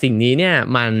สิ่งนี้เนี่ย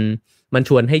มัน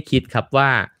ชวนให้คิดครับว่า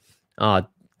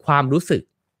ความรู้สึก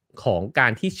ของกา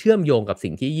รที่เชื่อมโยงกับ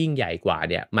สิ่งที่ยิ่งใหญ่กว่า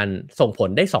เนี่ยมันส่งผล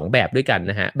ได้2แบบด้วยกัน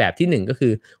นะฮะแบบที่1ก็คื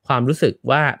อความรู้สึก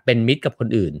ว่าเป็นมิตรกับคน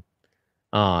อื่น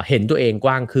เห็นตัวเองก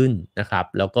ว้างขึ้นนะครับ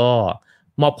แล้วก็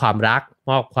มอบความรัก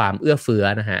มอบความเอื้อเฟื้อ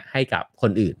นะฮะให้กับค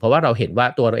นอื่นเพราะว่าเราเห็นว่า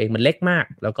ตัวเราเองมันเล็กมาก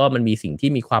แล้วก็มันมีสิ่งที่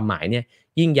มีความหมายเนี่ย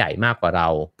ยิ่งใหญ่มากกว่าเรา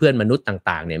เพื่อนมนุษย์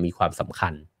ต่างๆเนี่ยมีความสำคั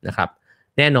ญนะครับ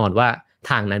แน่นอนว่า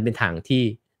ทางนั้นเป็นทางที่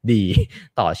ดี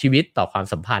ต่อชีวิตต่อความ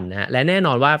สัมพันธ์นะฮะและแน่น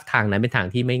อนว่าทางนั้นเป็นทาง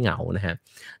ที่ไม่เหงานะฮะ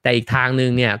แต่อีกทางนึ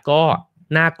งเนี่ยก็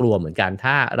น่ากลัวเหมือนกัน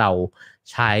ถ้าเรา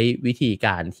ใช้วิธีก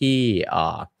ารที่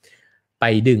ไป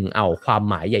ดึงเอาความ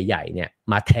หมายใหญ่ๆเนี่ย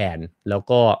มาแทนแล้ว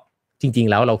ก็จริงๆ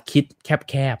แล้วเราคิด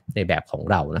แคบๆในแบบของ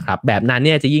เรานะครับแบบนั้นเ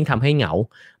นี่ยจะยิ่งทำให้เหงา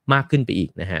มากขึ้นไปอีก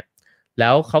นะฮะแล้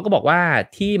วเขาก็บอกว่า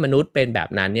ที่มนุษย์เป็นแบบ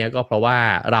นั้นเนี่ยก็เพราะว่า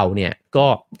เราเนี่ยก็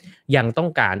ยังต้อง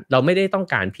การเราไม่ได้ต้อง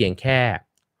การเพียงแค่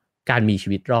การมีชี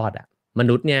วิตรอดอะม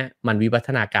นุษย์เนี่ยมันวิวัฒ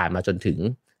นาการมาจนถึง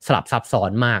สลับซับซ้อ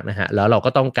นมากนะฮะแล้วเราก็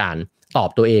ต้องการตอบ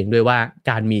ตัวเองด้วยว่า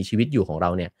การมีชีวิตอยู่ของเรา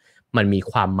เนี่ยมันมี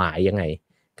ความหมายยังไง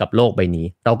กับโลกใบนี้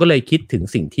เราก็เลยคิดถึง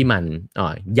สิ่งที่มัน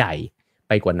ใหญ่ไ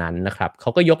ปกว่านั้นนะครับเขา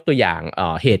ก็ยกตัวอย่าง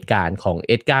เหตุการณ์ของเ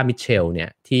อ็ดการ์มิเชลเนี่ย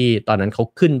ที่ตอนนั้นเขา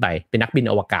ขึ้นไปเป็นนักบิน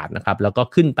อวกาศนะครับแล้วก็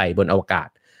ขึ้นไปบนอวกาศ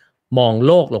มองโ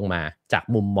ลกลงมาจาก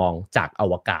มุมมองจากอ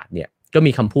วกาศเนี่ยก็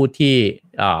มีคำพูดที่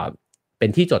เป็น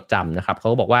ที่จดจำนะครับเขา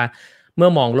ก็บอกว่าเมื่อ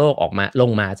มองโลกออกมาล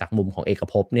งมาจากมุมของเอก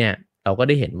ภพเนี่ยเราก็ไ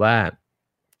ด้เห็นว่า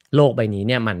โลกใบนี้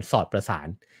เนี่ยมันสอดประสาน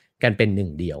กันเป็นหนึ่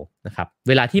งเดียวนะครับเ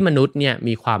วลาที่มนุษย์เนี่ย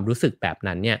มีความรู้สึกแบบ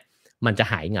นั้นเนี่ยมันจะ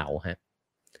หายเหงาฮะ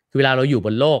คือเวลาเราอยู่บ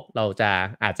นโลกเรา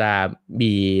อาจจะ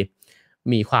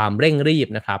มีความเร่งรีบ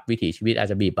นะครับวิถีชีวิตอาจ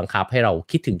จะบีบบังคับให้เรา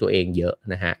คิดถึงตัวเองเยอะ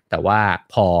นะฮะแต่ว่า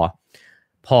พ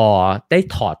อได้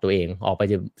ถอดตัวเองออกไป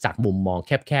จากมุมมองแ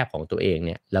คบๆของตัวเองเ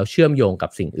นี่ยแล้วเชื่อมโยงกับ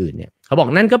สิ่งอื่นเนี่ยเขาบอก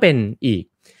นั่นก็เป็นอีก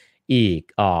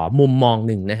มุมมอง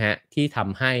หนึ่งนะฮะที่ท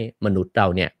ำให้มนุษย์เรา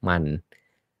เนี่ยมัน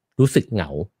รู้สึกเหงา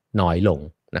น้อยลง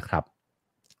นะครับ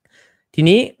ที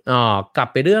นี้กลับ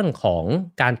ไปเรื่องของ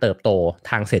การเติบโต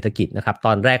ทางเศรษฐกิจนะครับต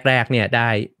อนแรกๆเนี่ยได้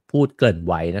พูดเกริ่น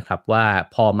ไว้นะครับว่า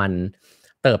พอมัน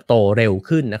เติบโตเร็ว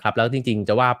ขึ้นนะครับแล้วจริงๆจ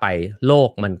ะว่าไปโลก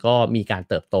มันก็มีการ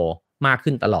เติบโตมาก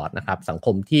ขึ้นตลอดนะครับสังค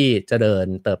มที่เจริญ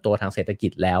เติบโตทางเศรษฐกิ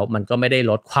จแล้วมันก็ไม่ได้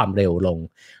ลดความเร็วลง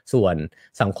ส่วน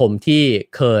สังคมที่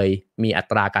เคยมีอั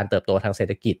ตราการเติบโตทางเศรษ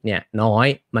ฐกิจเนี่ยน้อย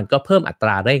มันก็เพิ่มอัตร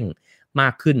าเร่งมา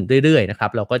กขึ้นเรื่อยๆนะครั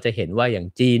บเราก็จะเห็นว่าอย่าง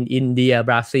จีนอินเดียบ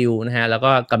ราซิลนะฮะแล้ว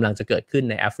ก็กำลังจะเกิดขึ้น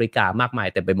ในแอฟริกามากมาย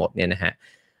เต็มไปหมดเนี่ยนะฮะ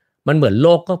มันเหมือนโล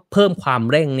กก็เพิ่มความ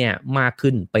เร่งเนี่ยมาก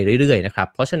ขึ้นไปเรื่อยๆนะครับ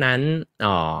เพราะฉะนั้น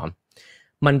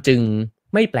มันจึง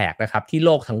ไม่แปลกนะครับที่โ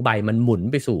ลกทั้งใบมันหมุน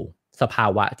ไปสู่สภา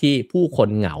วะที่ผู้คน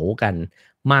เหงากัน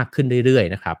มากขึ้นเรื่อย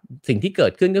ๆนะครับสิ่งที่เกิ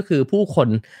ดขึ้นก็คือผู้คน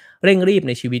เร่งรีบใ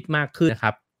นชีวิตมากขึ้นนะค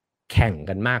รับแข่ง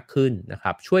กันมากขึ้นนะค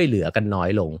รับช่วยเหลือกันน้อย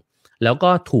ลงแล้ว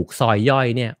ก็ถูกซอยย่อย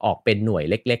เนี่ยออกเป็นหน่วย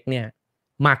เล็กๆเนี่ย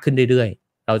มากขึ้นเรื่อย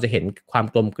ๆเราจะเห็นความ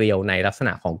กลมเกลียวในลักษณ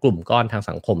ะของกลุ่มก้อนทาง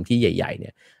สังคมที่ใหญ่ๆเนี่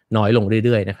ยน้อยลงเ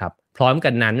รื่อยๆนะครับพร้อมกั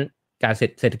นนั้นการ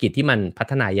เศรษฐกิจที่มันพั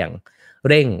ฒนาอย่าง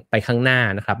เร่งไปข้างหน้า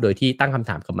นะครับโดยที่ตั้งคำ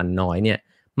ถามกับมันน้อยเนี่ย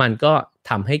มันก็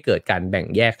ทำให้เกิดการแบ่ง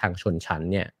แยกทางชนชั้น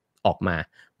เนี่ยออกมา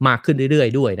มากขึ้นเรื่อย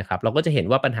ๆด้วยนะครับเราก็จะเห็น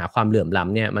ว่าปัญหาความเหลื่อมล้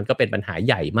ำเนี่ยมันก็เป็นปัญหาใ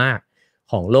หญ่มาก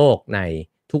ของโลกใน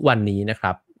ทุกวันนี้นะค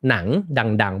รับหนัง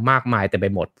ดังๆมากมายแต่ไป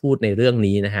หมดพูดในเรื่อง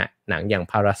นี้นะฮะหนังอย่าง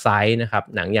Parasite นะครับ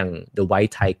หนังอย่าง The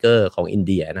White Tiger ของอินเ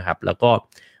ดียนะครับแล้วก็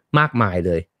มากมายเ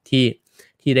ลย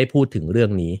ที่ได้พูดถึงเรื่อ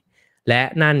งนี้และ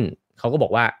นั่นเขาก็บอ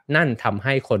กว่านั่นทำใ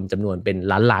ห้คนจำนวนเป็น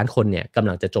ล้านๆคนเนี่ยกำ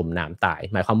ลังจะจมน้ำตาย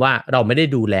หมายความว่าเราไม่ได้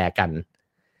ดูแลกัน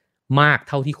มาก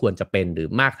เท่าที่ควรจะเป็นหรือ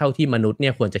มากเท่าที่มนุษย์เนี่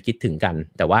ยควรจะคิดถึงกัน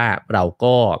แต่ว่าเรา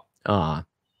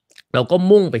ก็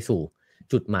มุ่งไปสู่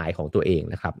จุดหมายของตัวเอง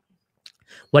นะครับ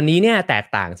วันนี้เนี่ยแตก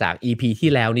ต่างจาก EP ที่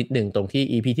แล้วนิดนึงตรงที่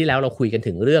EP ที่แล้วเราคุยกัน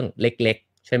ถึงเรื่องเล็ก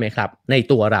ๆใช่ไหมครับใน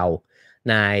ตัวเรา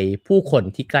ในผู้คน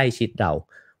ที่ใกล้ชิดเรา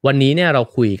วันนี้เนี่ยเรา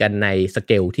คุยกันในสเ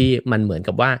กลที่มันเหมือน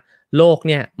กับว่าโลก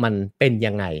เนี่ยมันเป็น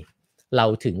ยังไงเรา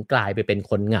ถึงกลายไปเป็น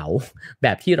คนเหงาแบ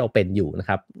บที่เราเป็นอยู่นะค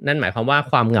รับนั่นหมายความว่า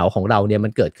ความเหงาของเราเนี่ยมั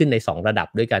นเกิดขึ้นใน2ระดับ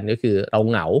ด้วยกันก็คือเรา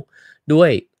เหงาด้ว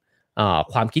ย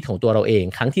ความคิดของตัวเราเอง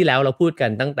ครั้งที่แล้วเราพูดกั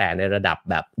นตั้งแต่ในระดับ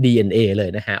แบบ DNA เลย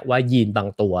นะฮะว่ายีนบาง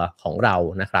ตัวของเรา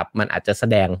นะครับมันอาจจะแส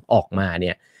ดงออกมาเ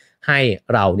นี่ยให้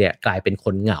เราเนี่ยกลายเป็นค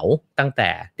นเหงาตั้งแต่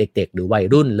เด็กๆหรือวัย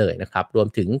รุ่นเลยนะครับรวม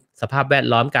ถึงสภาพแวด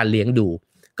ล้อมการเลี้ยงดู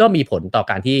ก็มีผลต่อ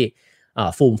การที่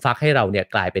ฟูมฟักให้เราเนี่ย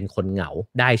กลายเป็นคนเหงา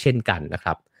ได้เช่นกันนะค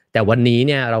รับแต่วันนี้เ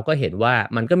นี่ยเราก็เห็นว่า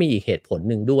มันก็มีอีกเหตุผล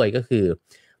หนึ่งด้วยก็คือ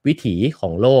วิถีขอ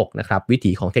งโลกนะครับวิ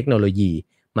ถีของเทคโนโลยี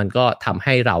มันก็ทำใ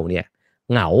ห้เราเนี่ย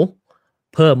เหงา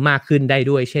เพิ่มมากขึ้นได้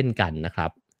ด้วยเช่นกันนะครั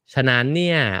บฉะนั้นเ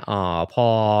นี่ยพอ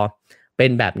เป็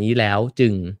นแบบนี้แล้วจึ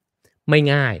งไม่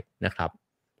ง่ายนะครับ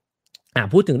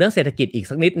พูดถึงเรื่องเศรษฐกิจอีก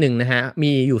สักนิดนึงนะฮะ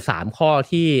มีอยู่3ข้อ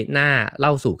ที่น่าเล่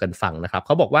าสู่กันฟังนะครับเข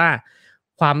าบอกว่า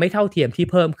ความไม่เท่าเทียมที่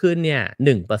เพิ่มขึ้นเนี่ย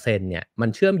 1% เนี่ยมัน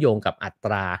เชื่อมโยงกับอัต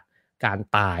ราการ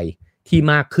ตายที่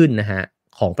มากขึ้นนะฮะ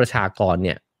ของประชากรเ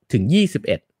นี่ยถึง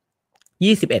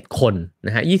21คนน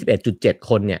ะฮะ 21.7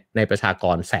 คนเนี่ยในประชาก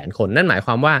รแสนคนนั่นหมายค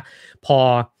วามว่าพอ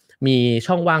มี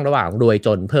ช่องว่างระหว่างรวยจ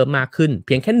นเพิ่มมากขึ้นเ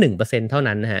พียงแค่ 1% เท่า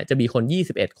นั้นนะฮะจะมีคน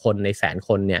21คนในแสนค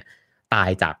นเนี่ยตาย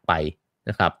จากไป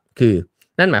นะครับคือ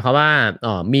นั่นหมายความว่า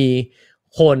มี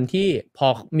คนที่พอ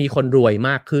มีคนรวย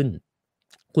มากขึ้น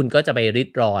คุณก็จะไปริด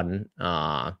รอน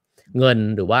เงิน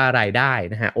หรือว่ารายได้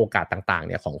นะฮะโอกาสต่างๆเ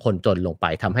นี่ยของคนจนลงไป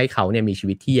ทำให้เขาเนี่ยมีชี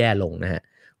วิตที่แย่ลงนะฮะ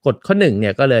กฎข้อ1เนี่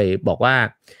ยก็เลยบอกว่า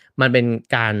มันเป็น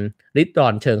การริดรอ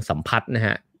นเชิงสัมพัทธ์นะฮ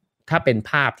ะถ้าเป็น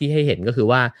ภาพที่ให้เห็นก็คือ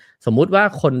ว่าสมมุติว่า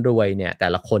คนรวยเนี่ยแต่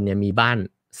ละคนเนี่ยมีบ้าน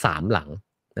3หลัง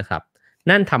นะครับ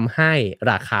นั่นทำให้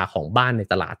ราคาของบ้านใน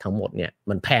ตลาดทั้งหมดเนี่ย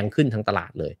มันแพงขึ้นทั้งตลา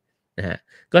ดเลยนะฮะ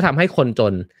ก็ทำให้คนจ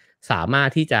นสามารถ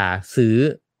ที่จะซื้อ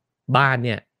บ้านเ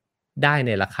นี่ยได้ใ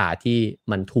นราคาที่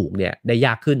มันถูกเนี่ยได้ย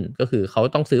ากขึ้นก็คือเขา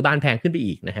ต้องซื้อบ้านแพงขึ้นไป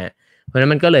อีกนะฮะเพราะฉะนั้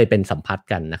นมันก็เลยเป็นสัมพัทธ์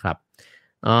กันนะครับ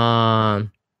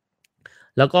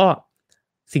แล้วก็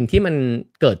สิ่งที่มัน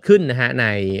เกิดขึ้นนะฮะใน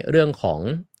เรื่องขอ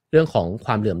งค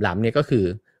วามเหลื่อมล้ำเนี่ยก็คือ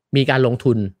มีการลง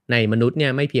ทุนในมนุษย์เนี่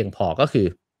ยไม่เพียงพอก็คือ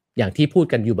อย่างที่พูด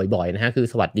กันอยู่บ่อยๆนะฮะคือ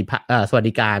สวัส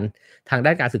ดิการทางด้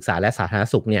านการศึกษาและสาธารณ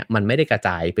สุขเนี่ยมันไม่ได้กระจ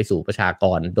ายไปสู่ประชาก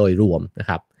รโดยรวมนะ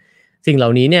ครับสิ่งเหล่า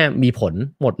นี้เนี่ยมีผล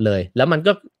หมดเลยแล้วมัน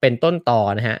ก็เป็นต้นตอ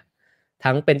นะฮะ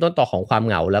ทั้งเป็นต้นตอของความเ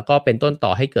หงาแล้วก็เป็นต้นต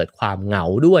อให้เกิดความเหงา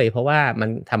ด้วยเพราะว่ามัน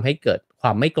ทำให้เกิดคว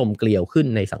ามไม่กลมเกลียวขึ้น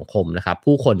ในสังคมนะครับ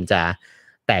ผู้คนจะ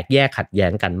แตกแยกขัดแย้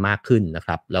งกันมากขึ้นนะค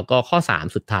รับแล้วก็ข้อ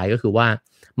3สุดท้ายก็คือว่า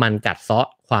มันกัดเซาะ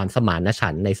ความสมานฉั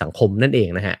นท์ในสังคมนั่นเอง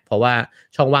นะฮะเพราะว่า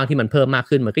ช่องว่างที่มันเพิ่มมาก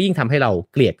ขึ้นมันก็ยิ่งทำให้เรา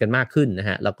เกลียดกันมากขึ้นนะ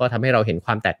ฮะแล้วก็ทำให้เราเห็นค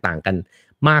วามแตกต่างกัน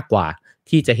มากกว่า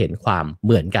ที่จะเห็นความเ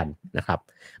หมือนกันนะครับ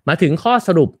มาถึงข้อส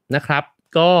รุปนะครับ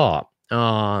ก็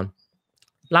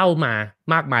เล่ามา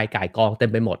มากมายก่ายกองเต็ม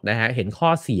ไปหมดนะฮะเห็นข้อ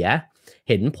เสีย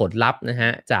เห็นผลลัพธ์นะฮะ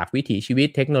จากวิถีชีวิต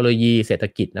เทคโนโลยีเศรษฐ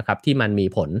กิจนะครับที่มันมี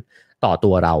ผลต่อ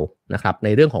ตัวเรานะครับใน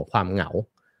เรื่องของความเหงา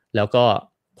แล้วก็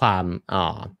ความ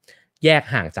แยก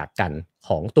ห่างจากกันข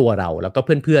องตัวเราแล้วก็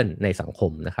เพื่อนๆในสังค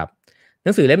มนะครับห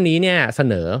นังสือเล่มนี้เนี่ยเส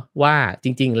นอว่าจ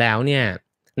ริงๆแล้วเนี่ย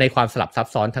ในความสลับซับ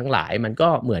ซ้อนทั้งหลายมันก็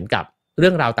เหมือนกับเรื่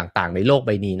องราวต่างๆในโลกใบ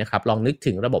นี้นะครับลองนึก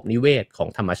ถึงระบบนิเวศของ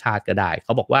ธรรมชาติก็ได้เข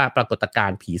าบอกว่าปรากฏการ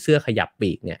ณ์ผีเสื้อขยับ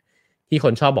ปีกเนี่ยที่ค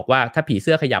นชอบบอกว่าถ้าผีเ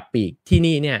สื้อขยับปีกที่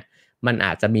นี่เนี่ยมันอ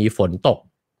าจจะมีฝนตก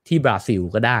ที่บราซิล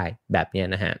ก็ได้แบบนี้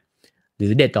นะฮะหรื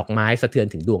อเด็ดดอกไม้สะเทือน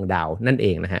ถึงดวงดาวนั่นเอ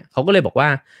งนะฮะเขาก็เลยบอกว่า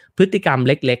พฤติกรรม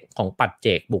เล็กๆของปัจเจ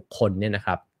กบุคคลเนี่ยนะค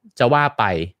รับจะว่าไป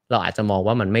เราอาจจะมอง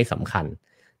ว่ามันไม่สำคัญ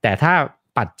แต่ถ้า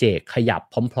ปัจเจกขยับ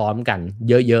พร้อมๆกัน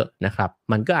เยอะๆนะครับ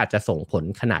มันก็อาจจะส่งผล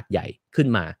ขนาดใหญ่ขึ้น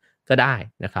มาก็ได้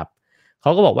นะครับเข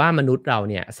าก็บอกว่ามนุษย์เรา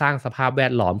เนี่ยสร้างสภาพแว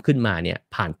ดล้อมขึ้นมาเนี่ย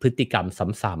ผ่านพฤติกรรม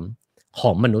ซ้ำๆขอ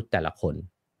งมนุษย์แต่ละคน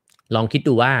ลองคิด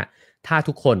ดูว่าถ้า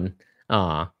ทุกคน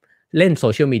เล่นโซ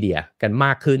เชียลมีเดียกันม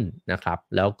ากขึ้นนะครับ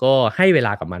แล้วก็ให้เวล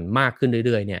ากับมันมากขึ้นเ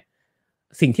รื่อยๆเนี่ย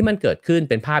สิ่งที่มันเกิดขึ้น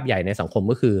เป็นภาพใหญ่ในสังคม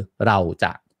ก็คือเราจ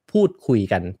ะพูดคุย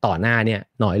กันต่อหน้าเนี่ย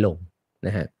น้อยลงน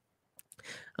ะฮะ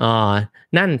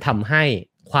นั่นทำให้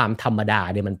ความธรรมดา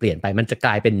เนี่ยมันเปลี่ยนไปมันจะก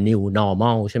ลายเป็น new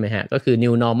normal ใช่ไหมฮะก็คือ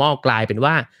new normal กลายเป็น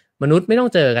ว่ามนุษย์ไม่ต้อง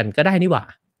เจอกันก็ได้นี่หว่า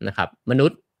นะครับมนุษ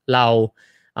ย์เรา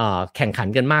แข่งขัน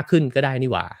กันมากขึ้นก็ได้นี่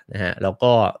หว่านะฮะแล้ว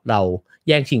ก็เราแ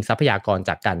ย่งชิงทรัพยากร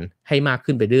จากกันให้มาก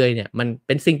ขึ้นไปเรื่อยเนี่ยมันเ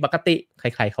ป็นสิ่งปกติใค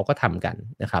รๆเขาก็ทำกัน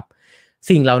นะครับ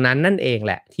สิ่งเหล่านั้นนั่นเองแ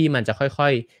หละที่มันจะค่อ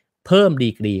ยๆเพิ่มดี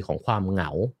กรีของความเหงา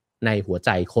ในหัวใจ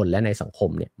คนและในสังคม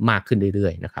เนี่ยมากขึ้นเรื่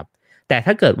อยๆนะครับแต่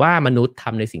ถ้าเกิดว่ามนุษย์ท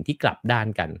ำในสิ่งที่กลับด้าน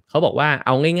กันเขาบอกว่าเอ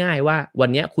าง่ายๆว่าวัน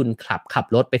นี้คุณขับ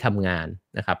รถไปทำงาน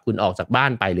นะครับคุณออกจากบ้า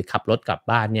นไปหรือขับรถกลับ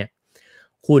บ้านเนี่ย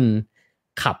คุณ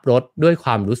ขับรถด้วยคว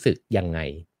ามรู้สึกยังไง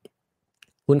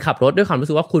คุณขับรถด้วยความรู้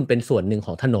สึกว่าคุณเป็นส่วนหนึ่งข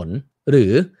องถนนหรื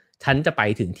อฉันจะไป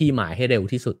ถึงที่หมายให้เร็ว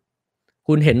ที่สุด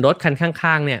คุณเห็นรถคัน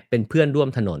ข้างๆเนี่ยเป็นเพื่อนร่วม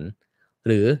ถนนห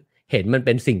รือเห็นมันเ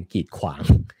ป็นสิ่งกีดขวาง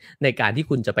ในการที่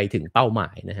คุณจะไปถึงเป้าหมา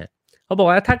ยนะฮะเขาบอก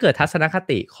ว่าถ้าเกิดทัศนค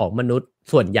ติของมนุษย์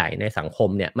ส่วนใหญ่ในสังคม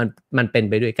เนี่ยมันเป็น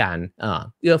ไปด้วยการ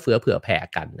เอื้อเฟื้อเผื่อแผ่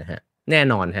กันนะฮะแน่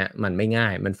นอนฮะมันไม่ง่า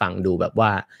ยมันฟังดูแบบว่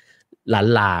าล้าน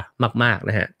ลามากๆ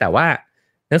นะฮะแต่ว่า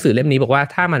หนังสือเล่มนี้บอกว่า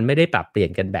ถ้ามันไม่ได้ปรับเปลี่ย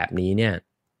นกันแบบนี้เนี่ย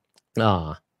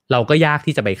เราก็ยาก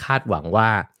ที่จะไปคาดหวังว่า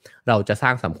เราจะสร้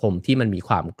างสังคมที่มันมีค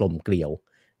วามกลมเกลียว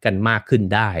กันมากขึ้น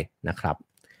ได้นะครับ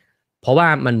เพราะว่า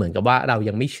มันเหมือนกับว่าเรา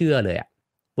ยังไม่เชื่อเลย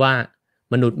ว่า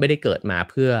มนุษย์ไม่ได้เกิดมา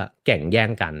เพื่อแข่งแย่ง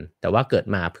กันแต่ว่าเกิด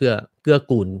มาเพื่อเกื้อ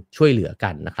กูลช่วยเหลือกั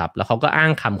นนะครับแล้วเขาก็อ้า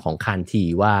งคำของคานที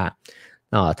ว่า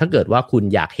ถ้าเกิดว่าคุณ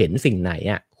อยากเห็นสิ่งไหน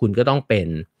คุณก็ต้องเป็น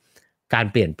การ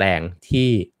เปลี่ยนแปลงที่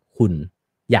คุณ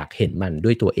อยากเห็นมันด้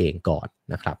วยตัวเองก่อน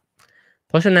นะครับเ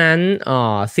พราะฉะนั้น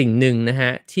สิ่งหนึ่งนะฮ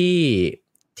ะ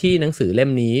ที่หนังสือเล่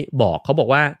มนี้บอกเขาบอก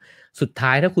ว่าสุดท้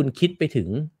ายถ้าคุณคิดไปถึง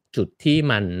จุดที่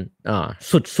มัน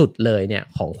สุดๆเลยเนี่ย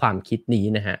ของความคิดนี้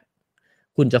นะฮะ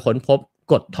คุณจะค้นพบ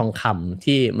กฎทองคำ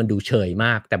ที่มันดูเฉยม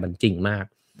ากแต่มันจริงมาก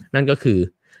นั่นก็คือ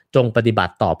จงปฏิบั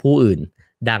ติต่อผู้อื่น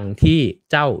ดังที่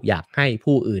เจ้าอยากให้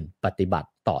ผู้อื่นปฏิบัติ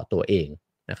ต่อตัวเอง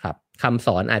นะครับคำส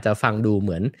อนอาจจะฟังดูเห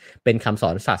มือนเป็นคำสอ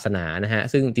นศาสนานะฮะ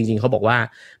ซึ่งจริงๆเขาบอกว่า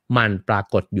มันปรา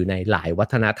กฏอยู่ในหลายวั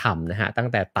ฒนธรรมนะฮะตั้ง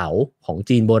แต่เต๋าของ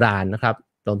จีนโบราณนะครับ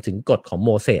รวมถึงกฎของโม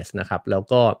เสสนะครับแล้ว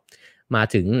ก็มา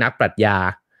ถึงนักปรัชญา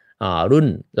รุ่น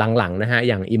หลังๆนะฮะ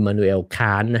อย่างอิมมานูเอลค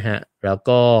านต์นะฮะแล้ว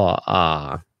ก็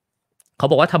เขา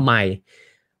บอกว่าทำไม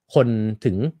คน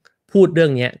ถึงพูดเรื่อ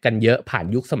งนี้กันเยอะผ่าน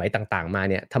ยุคสมัยต่างๆมา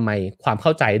เนี่ยทำไมความเข้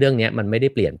าใจเรื่องนี้มันไม่ได้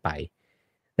เปลี่ยนไป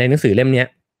ในหนังสือเล่มนี้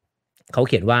เขาเ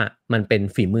ขียนว่ามันเป็น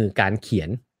ฝีมือการเขียน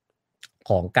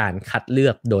ของการคัดเลื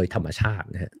อกโดยธรรมชาติ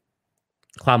นะฮะ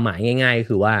ความหมายง่ายๆ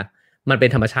คือว่ามันเป็น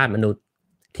ธรรมชาติมนุษย์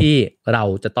ที่เรา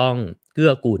จะต้องเกื้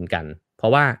อกูลกันเพรา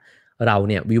ะว่าเรา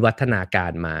เนี่ยวิวัฒนากา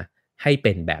รมาให้เ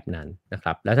ป็นแบบนั้นนะค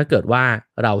รับแล้วถ้าเกิดว่า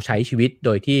เราใช้ชีวิตโด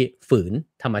ยที่ฝืน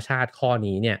ธรรมชาติข้อ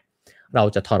นี้เนี่ยเรา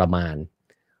จะทรมาน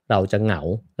เราจะเหงา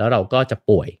แล้วเราก็จะ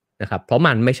ป่วยนะครับเพราะ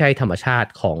มันไม่ใช่ธรรมชาติ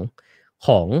ข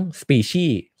องสปีชี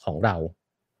ส์ของเร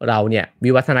าเนี่ย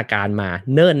วิวัฒนาการมา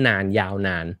เนิ่นนานยาวน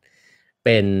านเ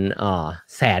ป็น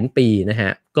แสนปีนะฮ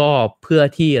ะก็เพื่อ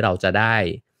ที่เราจะได้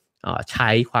ใช้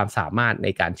ความสามารถใน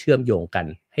การเชื่อมโยงกัน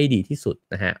ให้ดีที่สุด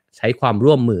นะฮะใช้ความ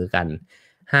ร่วมมือกัน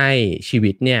ให้ชี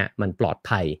วิตเนี่ยมันปลอด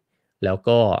ภัยแล้ว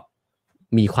ก็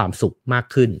มีความสุขมาก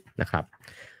ขึ้นนะครับ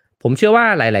ผมเชื่อว่า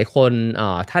หลายๆคน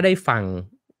ถ้าได้ฟัง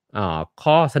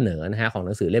ข้อเสนอนะฮะของห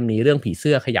นังสือเล่มนี้เรื่องผีเ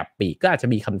สื้อขยับปีกก็อาจจะ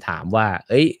มีคำถามว่า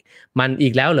มันอี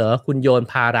กแล้วเหรอคุณโยน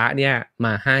ภาระเนี่ยม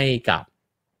าให้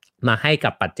กั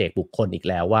บปัจเจกบุคคลอีก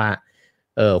แล้วว่า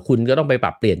คุณก็ต้องไปป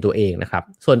รับเปลี่ยนตัวเองนะครับ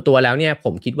ส่วนตัวแล้วเนี่ยผ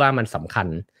มคิดว่ามันสำคัญ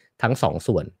ทั้งสอง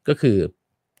ส่วนก็คือ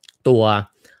ตัว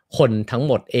คนทั้งห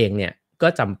มดเองเนี่ยก็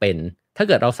จำเป็นถ้าเ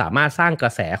กิดเราสามารถสร้างกร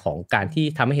ะแสของการที่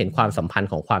ทำให้เห็นความสัมพันธ์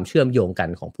ของความเชื่อมโยงกัน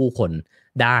ของผู้คน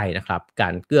ได้นะครับกา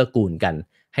รเกื้อกูลกัน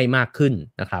ให้มากขึ้น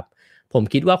นะครับผม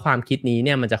คิดว่าความคิดนี้เ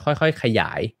นี่ยมันจะค่อยๆขย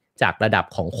ายจากระดับ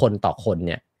ของคนต่อคนเ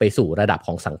นี่ยไปสู่ระดับข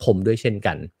องสังคมด้วยเช่น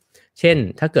กันเช่น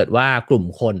ถ้าเกิดว่ากลุ่ม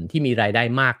คนที่มีรายได้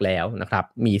มากแล้วนะครับ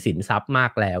มีสินทรัพย์มา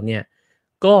กแล้วเนี่ย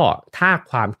ก็ถ้า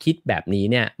ความคิดแบบนี้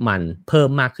เนี่ยมันเพิ่ม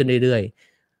มากขึ้นเรื่อย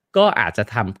ๆก็อาจจะ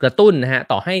ทำกระตุ้นนะฮะ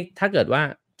ต่อให้ถ้าเกิดว่า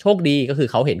โชคดีก็คือ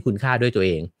เขาเห็นคุณค่าด้วยตัวเ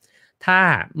องถ้า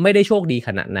ไม่ได้โชคดีข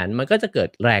นาดนั้นมันก็จะเกิด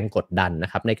แรงกดดันนะ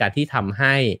ครับในการที่ทำใ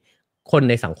ห้คน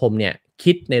ในสังคมเนี่ย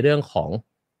คิดในเรื่องของ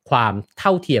ความเท่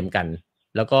าเทียมกัน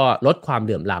แล้วก็ลดความเห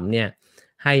ลื่อมล้ำเนี่ย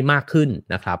ให้มากขึ้น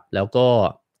นะครับแล้วก็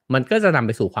มันก็จะนำไ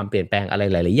ปสู่ความเปลี่ยนแปลงอะไร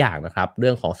หลายๆอย่างนะครับเรื่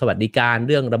องของสวัสดิการ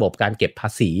เรื่องระบบการเก็บภา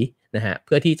ษีนะฮะเ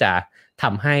พื่อที่จะท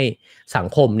ำให้สัง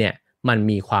คมเนี่ยมัน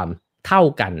มีความเท่า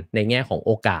กันในแง่ของโ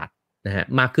อกาสนะฮะ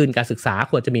มากขึ้นการศึกษา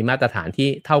ควรจะมีมาตรฐานที่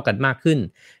เท่ากันมากขึ้น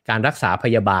การรักษาพ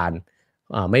ยาบาล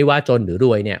ไม่ว่าจนหรือร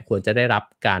วยเนี่ยควรจะได้รับ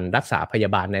การรักษาพยา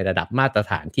บาลในระดับมาตร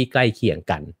ฐานที่ใกล้เคียง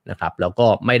กันนะครับแล้วก็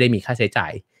ไม่ได้มีค่าใช้จ่า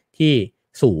ยที่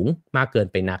สูงมากเกิน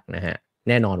ไปนักนะฮะ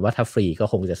แน่นอนว่าถ้าฟรีก็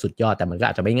คงจะสุดยอดแต่มันก็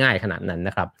อาจจะไม่ง่ายขนาดนั้นน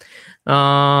ะครับ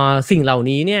สิ่งเหล่า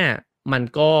นี้เนี่ยมัน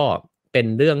ก็เป็น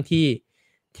เรื่อง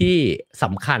ที่ส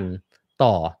ำคัญ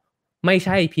ต่อไม่ใ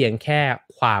ช่เพียงแค่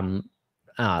ความ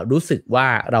รู้สึกว่า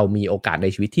เรามีโอกาสใน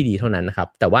ชีวิตที่ดีเท่านั้นนะครับ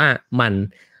แต่ว่ามัน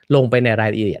ลงไปในราย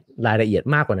ละเอียด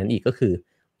มากกว่านั้นอีกก็คือ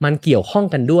มันเกี่ยวข้อง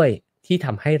กันด้วยที่ท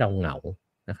ำให้เราเหงา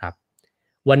นะครับ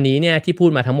วันนี้เนี่ยที่พูด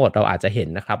มาทั้งหมดเราอาจจะเห็น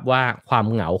นะครับว่าความ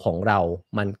เหงาของเรา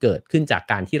มันเกิดขึ้นจาก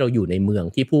การที่เราอยู่ในเมือง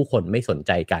ที่ผู้คนไม่สนใ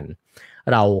จกัน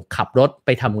เราขับรถไป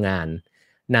ทำงาน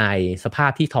ในสภา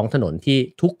พที่ท้องถนนที่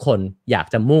ทุกคนอยาก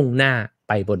จะมุ่งหน้าไ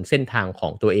ปบนเส้นทางขอ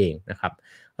งตัวเองนะครับ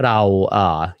เรา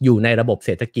อยู่ในระบบเ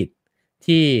ศรษฐกิจ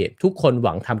ที่ทุกคนห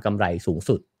วังทำกำไรสูง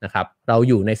สุดนะครับเรา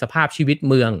อยู่ในสภาพชีวิต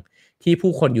เมืองที่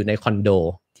ผู้คนอยู่ในคอนโด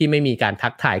ที่ไม่มีการทั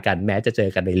กทายกันแม้จะเจอ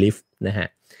กันในลิฟต์นะฮะ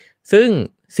ซึ่ง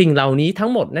สิ่งเหล่านี้ทั้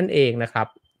งหมดนั่นเองนะครับ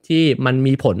ที่มัน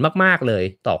มีผลมากๆเลย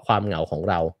ต่อความเหงาของ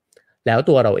เราแล้ว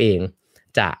ตัวเราเอง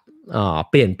จะ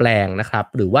เปลี่ยนแปลงนะครับ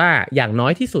หรือว่าอย่างน้อ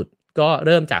ยที่สุดก็เ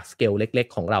ริ่มจากสเกลเล็ก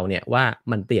ๆของเราเนี่ยว่า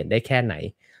มันเปลี่ยนได้แค่ไหน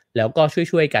แล้วก็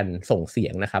ช่วยๆกันส่งเสีย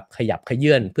งนะครับขยับข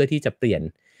ยื่นเพื่อที่จะเปลี่ยน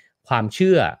ความเ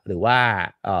ชื่อหรือว่า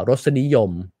รสนิย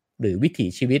มหรือวิถี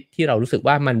ชีวิตที่เรารู้สึก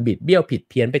ว่ามันบิดเบี้ยวผิด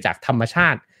เพี้ยนไปจากธรรมชา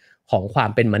ติของความ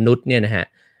เป็นมนุษย์เนี่ยนะฮะ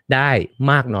ได้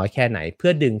มากน้อยแค่ไหนเพื่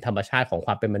อดึงธรรมชาติของค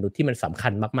วามเป็นมนุษย์ที่มันสำคั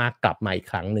ญมากๆกลับมาอีก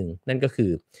ครั้งหนึ่งนั่นก็คื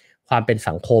อความเป็น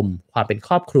สังคมความเป็นค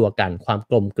รอบครัวกันความ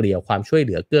กลมเกลียวความช่วยเห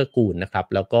ลือเกื้อกูลนะครับ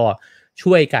แล้วก็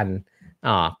ช่วยกัน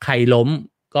ใครล้ม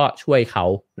ก็ช่วยเขา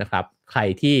นะครับใคร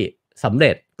ที่สำเ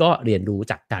ร็จก็เรียนรู้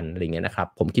จากกันอะไรเงี้ยนะครับ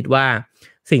ผมคิดว่า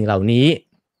สิ่งเหล่านี้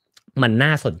มันน่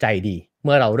าสนใจดีเ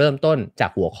มื่อเราเริ่มต้นจา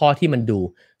กหัวข้อที่มันดู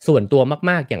ส่วนตัว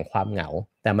มากๆอย่างความเหงา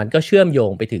แต่มันก็เชื่อมโย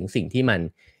งไปถึงสิ่งที่มัน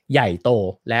ใหญ่โต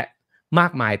และมา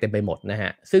กมายเต็มไปหมดนะฮ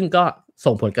ะซึ่งก็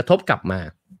ส่งผลกระทบกลับมา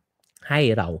ให้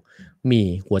เรามี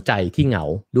หัวใจที่เหงา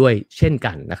ด้วยเช่น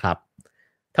กันนะครับ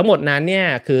ทั้งหมดนั้นเนี่ย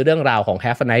คือเรื่องราวของ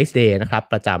Have a nice day นะครับ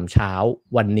ประจำเช้า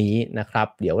วันนี้นะครับ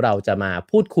เดี๋ยวเราจะมา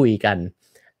พูดคุยกัน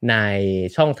ใน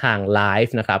ช่องทางไล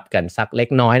ฟ์นะครับกันสักเล็ก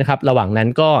น้อยนะครับระหว่างนั้น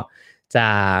ก็จะ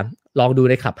ลองดู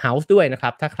ใน Clubhouse ด้วยนะครั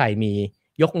บถ้าใครมี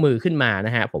ยกมือขึ้นมาน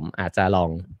ะฮะผมอาจจะลอง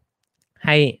ใ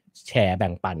ห้แชร์แบ่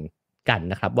งปันกัน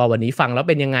นะครับว่าวันนี้ฟังแล้ว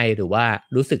เป็นยังไงหรือว่า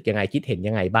รู้สึกยังไงคิดเห็น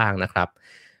ยังไงบ้างนะครับ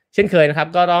เช่นเคยนะครับ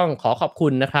ก็ต้องขอขอบคุ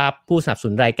ณนะครับผู้สนับส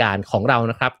นุนรายการของเรา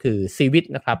นะครับคือซีวิต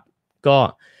นะครับก็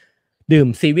ดื่ม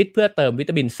ซีวิตเพื่อเติมวิ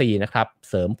ตามินซีนะครับ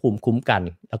เสริมภูมิคุ้มกัน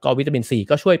แล้วก็วิตามินซี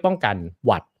ก็ช่วยป้องกันห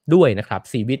วัดด้วยนะครับ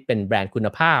ซีวิตเป็นแบรนด์คุณ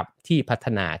ภาพที่พัฒ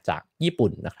นาจากญี่ปุ่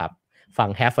นนะครับฟัง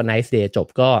Have a nice day จบ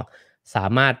ก็สา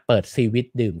มารถเปิดซีวิต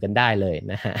ดื่มกันได้เลย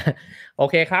นะฮะโอ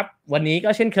เคครับวันนี้ก็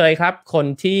เช่นเคยครับคน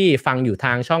ที่ฟังอยู่ท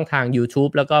างช่องทาง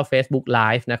YouTube แล้วก็ Facebook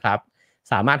Live นะครับ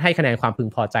สามารถให้คะแนนความพึง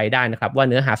พอใจได้นะครับว่า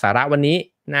เนื้อหาสาระวันนี้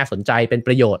น่าสนใจเป็นป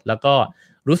ระโยชน์แล้วก็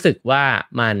รู้สึกว่า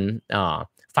มัน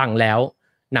ฟังแล้ว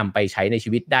นำไปใช้ในชี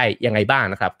วิตได้ยังไงบ้าง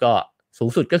นะครับก็สูง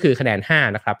สุดก็คือคะแนน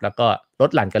5นะครับแล้วก็ลด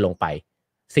หลั่นกันลงไป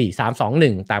4 3 2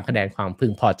 1ตามคะแนนความพึ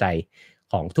งพอใจ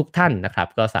ของทุกท่านนะครับ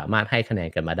ก็สามารถให้คะแนน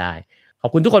กันมาได้ขอ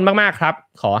บคุณทุกคนมากๆครับ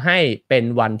ขอให้เป็น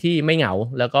วันที่ไม่เหงา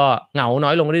แล้วก็เหงาน้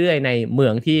อยลงเรื่อยๆในเมื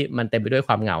องที่มันเต็มไปด้วยค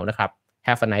วามเหงานะครับ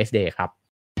Have a nice day ครับ